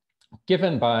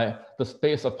given by the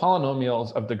space of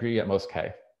polynomials of degree at most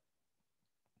k.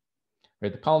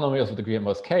 Right? The polynomials of degree at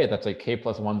most k, that's a k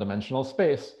plus 1 dimensional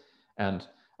space. And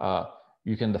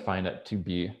you can define it to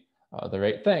be the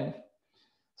right thing.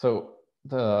 So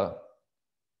the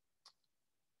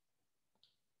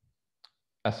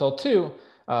SL2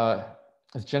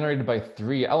 is generated by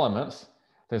 3 elements.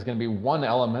 There's going to be one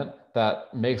element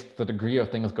that makes the degree of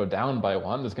things go down by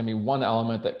 1. There's going to be one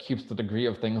element that keeps the degree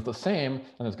of things the same.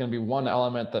 And there's going to be one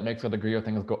element that makes the degree of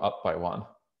things go up by 1. Okay,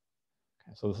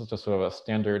 so this is just sort of a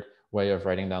standard way of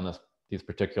writing down these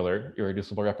particular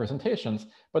irreducible representations.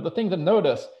 But the thing to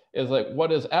notice is like,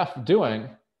 what is F doing?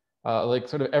 Like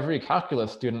sort of every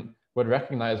calculus student would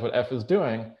recognize what F is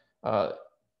doing.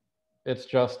 It's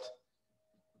just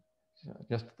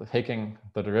taking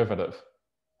the derivative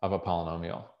of a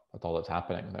polynomial. That's all that's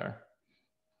happening there.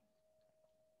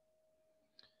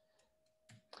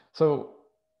 So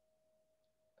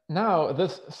now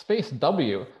this space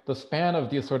W, the span of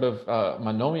these sort of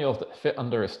monomials that fit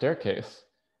under a staircase,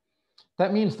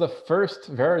 that means the first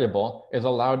variable is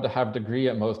allowed to have degree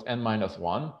at most n minus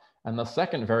 1, and the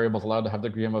second variable is allowed to have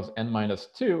degree at most n minus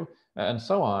 2, and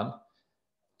so on.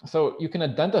 So you can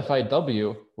identify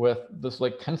W with this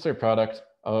like tensor product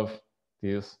of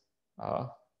these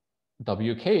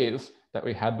WKs that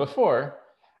we had before,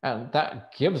 and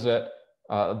that gives it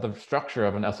the structure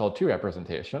of an SL2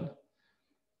 representation.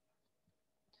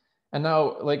 And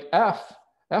now like F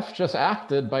just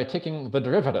acted by taking the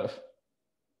derivative.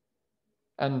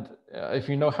 And if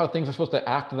you know how things are supposed to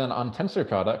act then on tensor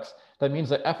products, that means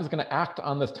that F is going to act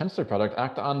on this tensor product,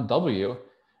 act on W.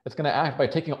 It's going to act by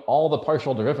taking all the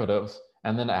partial derivatives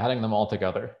and then adding them all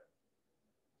together.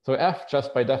 So F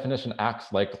just by definition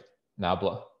acts like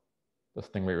nabla, this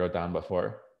thing we wrote down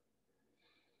before.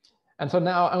 And so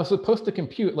now I was supposed to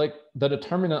compute like the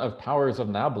determinant of powers of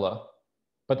nabla,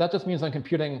 but that just means I'm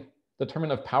computing the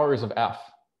determinant of powers of F.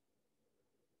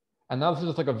 And now this is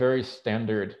just like a very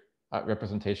standard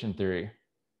representation theory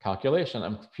calculation.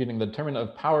 I'm computing the determinant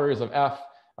of powers of F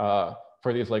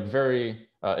for these like very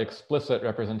explicit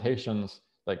representations,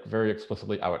 like very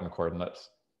explicitly out in coordinates.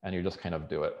 And you just kind of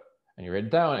do it. And you write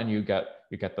it down and you get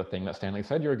the thing that Stanley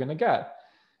said you were going to get.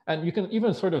 And you can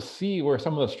even sort of see where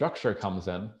some of the structure comes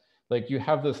in. Like you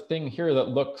have this thing here that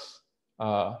looks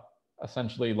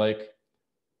essentially like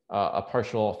a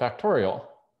partial factorial,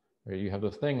 where you have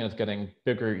this thing and it's getting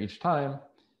bigger each time.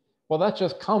 Well, that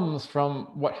just comes from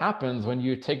what happens when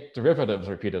you take derivatives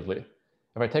repeatedly.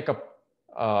 If I take a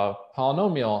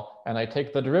polynomial and I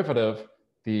take the derivative,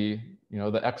 the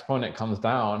exponent comes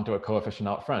down to a coefficient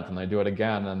out front, and I do it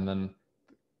again, and then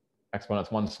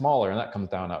exponent's one smaller, and that comes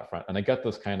down out front, and I get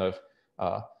this kind of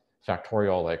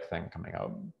factorial-like thing coming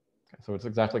out. Okay, so it's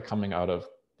exactly coming out of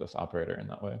this operator in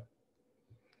that way.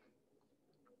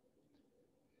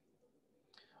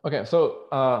 Okay, so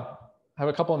I have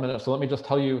a couple of minutes, so let me just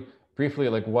tell you briefly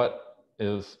like what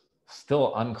is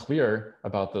still unclear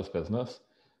about this business.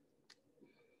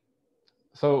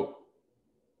 So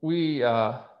we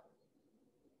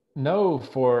know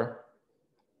for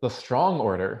the strong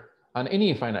order on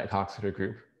any finite Coxeter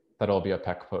group that it'll be a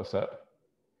Peck-Po set.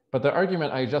 But the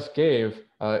argument I just gave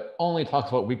only talks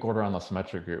about weak order on the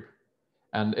symmetric group.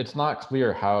 And it's not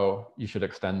clear how you should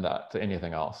extend that to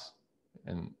anything else.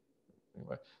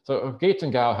 Anyway. So Gates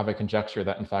and Gao have a conjecture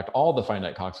that in fact all the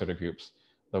finite Coxeter groups,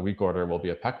 the weak order will be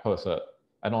a Peck-Po set.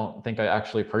 I don't think I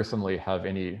actually personally have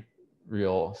any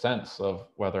real sense of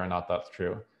whether or not that's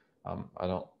true. I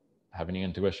don't have any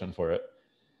intuition for it.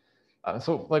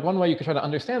 So like one way you could try to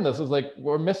understand this is like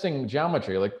we're missing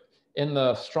geometry. Like in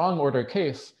the strong order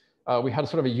case, we had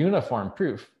sort of a uniform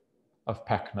proof of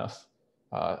Peckness,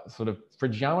 sort of for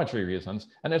geometry reasons.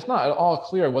 And it's not at all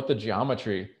clear what the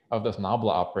geometry of this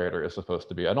nabla operator is supposed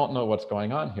to be. I don't know what's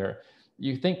going on here.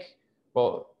 You think,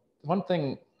 well, one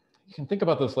thing you can think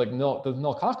about this like the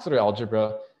nil-Coxeter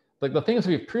algebra, like the things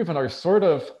we've proven are sort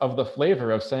of the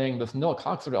flavor of saying this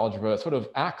nil-Coxeter algebra, it sort of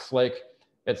acts like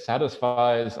it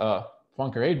satisfies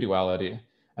Poincare duality,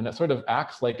 and it sort of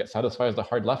acts like it satisfies the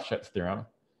Hard-Lefschetz theorem.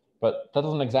 But that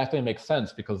doesn't exactly make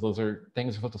sense because those are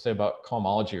things you're supposed to say about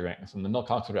cohomology rings, and the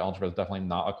nil-Coxeter algebra is definitely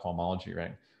not a cohomology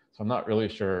ring. So I'm not really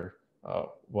sure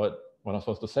what I'm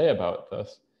supposed to say about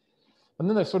this. And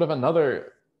then there's sort of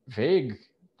another vague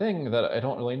thing that I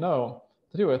don't really know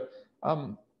to do with.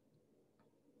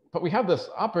 but we have this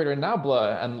operator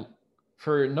nabla, and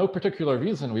for no particular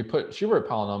reason, we put Schubert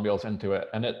polynomials into it,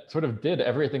 and it sort of did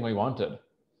everything we wanted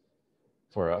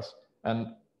for us. And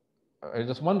I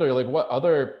just wonder, like, what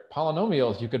other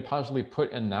polynomials you could possibly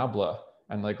put in nabla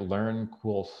and like learn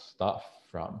cool stuff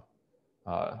from.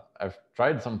 I've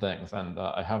tried some things, and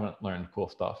I haven't learned cool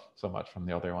stuff so much from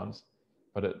the other ones,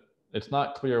 but it's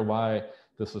not clear why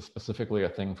this is specifically a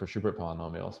thing for Schubert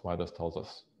polynomials, why this tells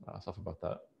us stuff about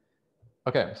that.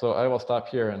 Okay, so I will stop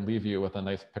here and leave you with a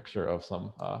nice picture of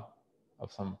some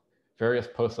various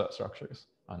poset structures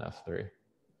on S3.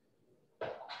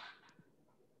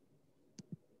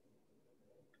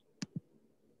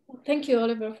 Thank you,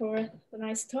 Oliver, for the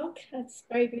nice talk. That's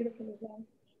very beautiful as well.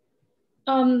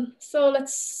 So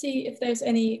let's see if there's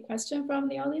any question from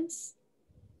the audience.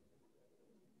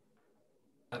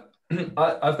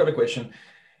 I've got a question.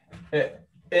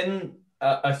 In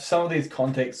some of these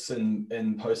contexts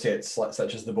in posets,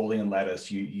 such as the Boolean lattice,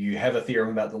 you have a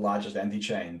theorem about the largest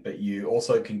antichain, but you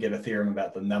also can get a theorem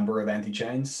about the number of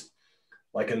antichains.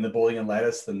 Like in the Boolean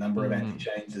lattice, the number of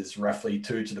antichains is roughly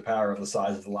 2 to the power of the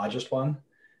size of the largest one,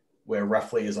 where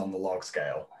roughly is on the log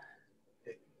scale.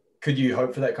 Could you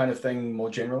hope for that kind of thing more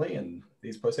generally in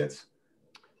these posets?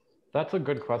 That's a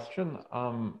good question.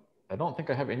 I don't think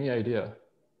I have any idea.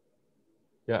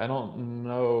 Yeah, I don't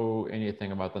know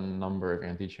anything about the number of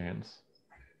antichains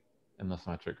in the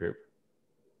symmetric group.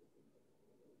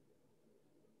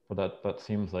 But that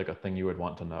seems like a thing you would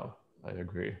want to know. I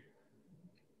agree.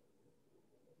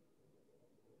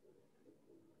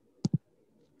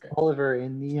 Oliver,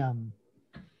 in the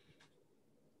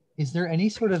is there any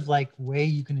sort of like way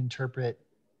you can interpret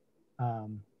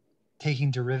taking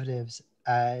derivatives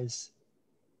as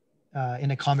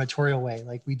in a combinatorial way,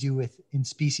 like we do in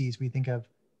species? We think of,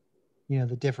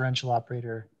 the differential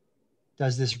operator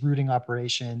does this rooting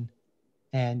operation,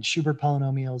 and Schubert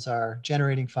polynomials are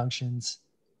generating functions.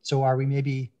 So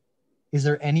is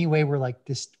there any way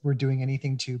we're doing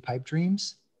anything to pipe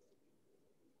dreams?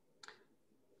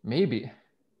 Maybe.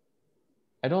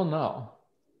 I don't know.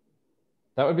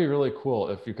 That would be really cool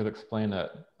if you could explain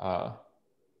it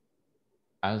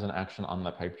as an action on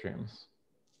the pipe dreams.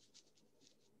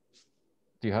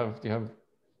 Do you have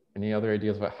any other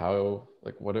ideas about how,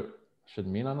 like, what it should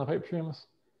mean on the pipe dreams?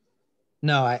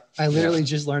 No, I literally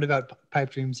just learned about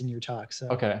pipe dreams in your talk. So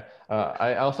okay,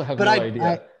 I also have no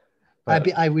idea. I'd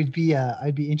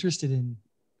be interested in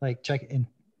like looking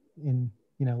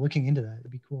into that.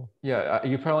 It'd be cool. Yeah,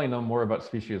 you probably know more about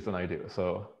species than I do,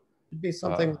 so. It'd be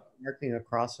something marking a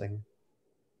crossing.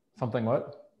 Something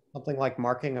what? Something like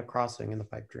marking a crossing in the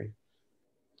pipe dream.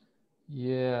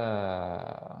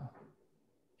 Yeah.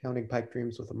 Counting pipe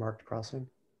dreams with a marked crossing.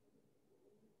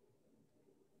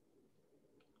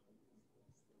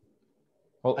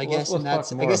 Well, I guess let's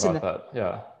talk more about that.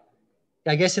 Yeah.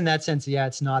 I guess in that sense, yeah,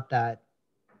 it's not that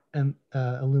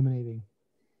illuminating,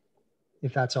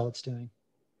 if that's all it's doing.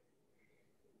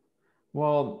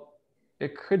 Well,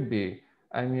 it could be.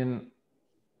 I mean,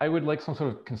 I would like some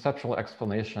sort of conceptual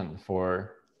explanation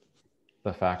for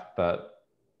the fact that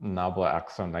nabla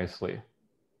acts so nicely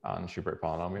on Schubert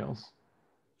polynomials,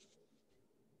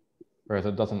 whereas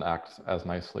it doesn't act as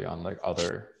nicely on like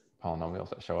other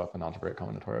polynomials that show up in algebraic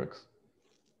combinatorics.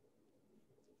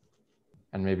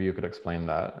 And maybe you could explain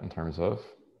that in terms of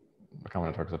the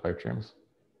combinatorics of pipe dreams.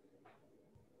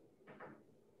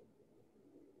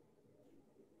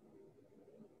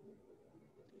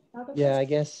 Yeah, I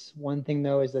guess one thing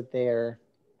though is that they're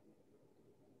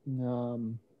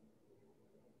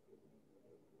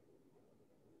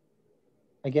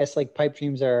I guess like pipe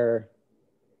dreams are,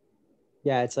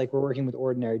 yeah, it's like we're working with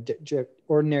ordinary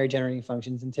generating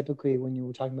functions, and typically when you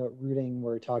were talking about rooting,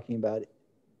 we're talking about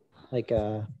like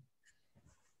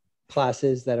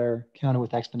classes that are counted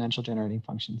with exponential generating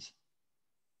functions.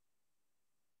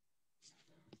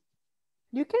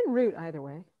 You can root either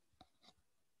way.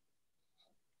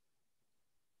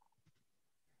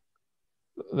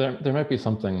 There might be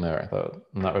something there, though,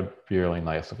 and that would be really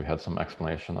nice if we had some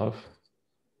explanation of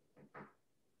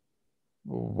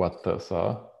what this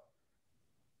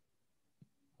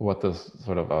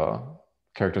sort of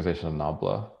characterization of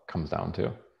nabla comes down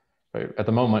to. Right? At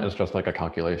the moment, it's just like a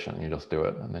calculation. You just do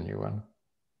it, and then you win.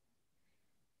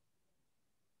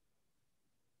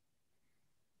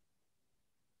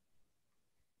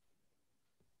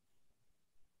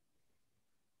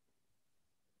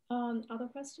 Other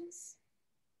questions?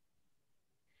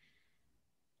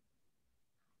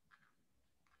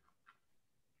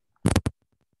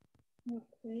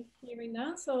 Okay, hearing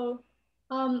that. So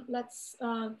let's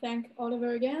thank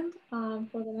Oliver again for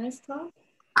the nice talk.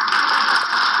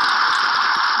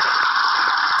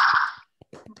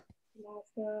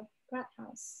 the frat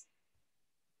house.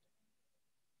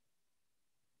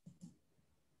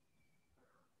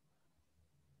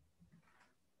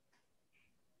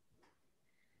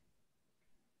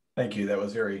 Thank you. That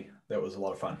was a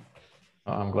lot of fun.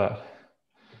 I'm glad.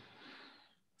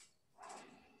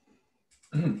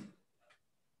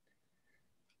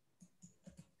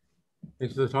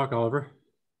 Thanks for the talk, Oliver.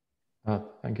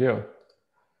 Thank you.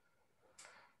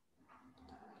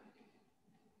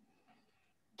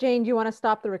 Jane, do you want to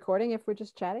stop the recording if we're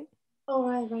just chatting? Oh,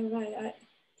 right. I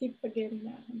keep forgetting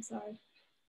that. I'm sorry.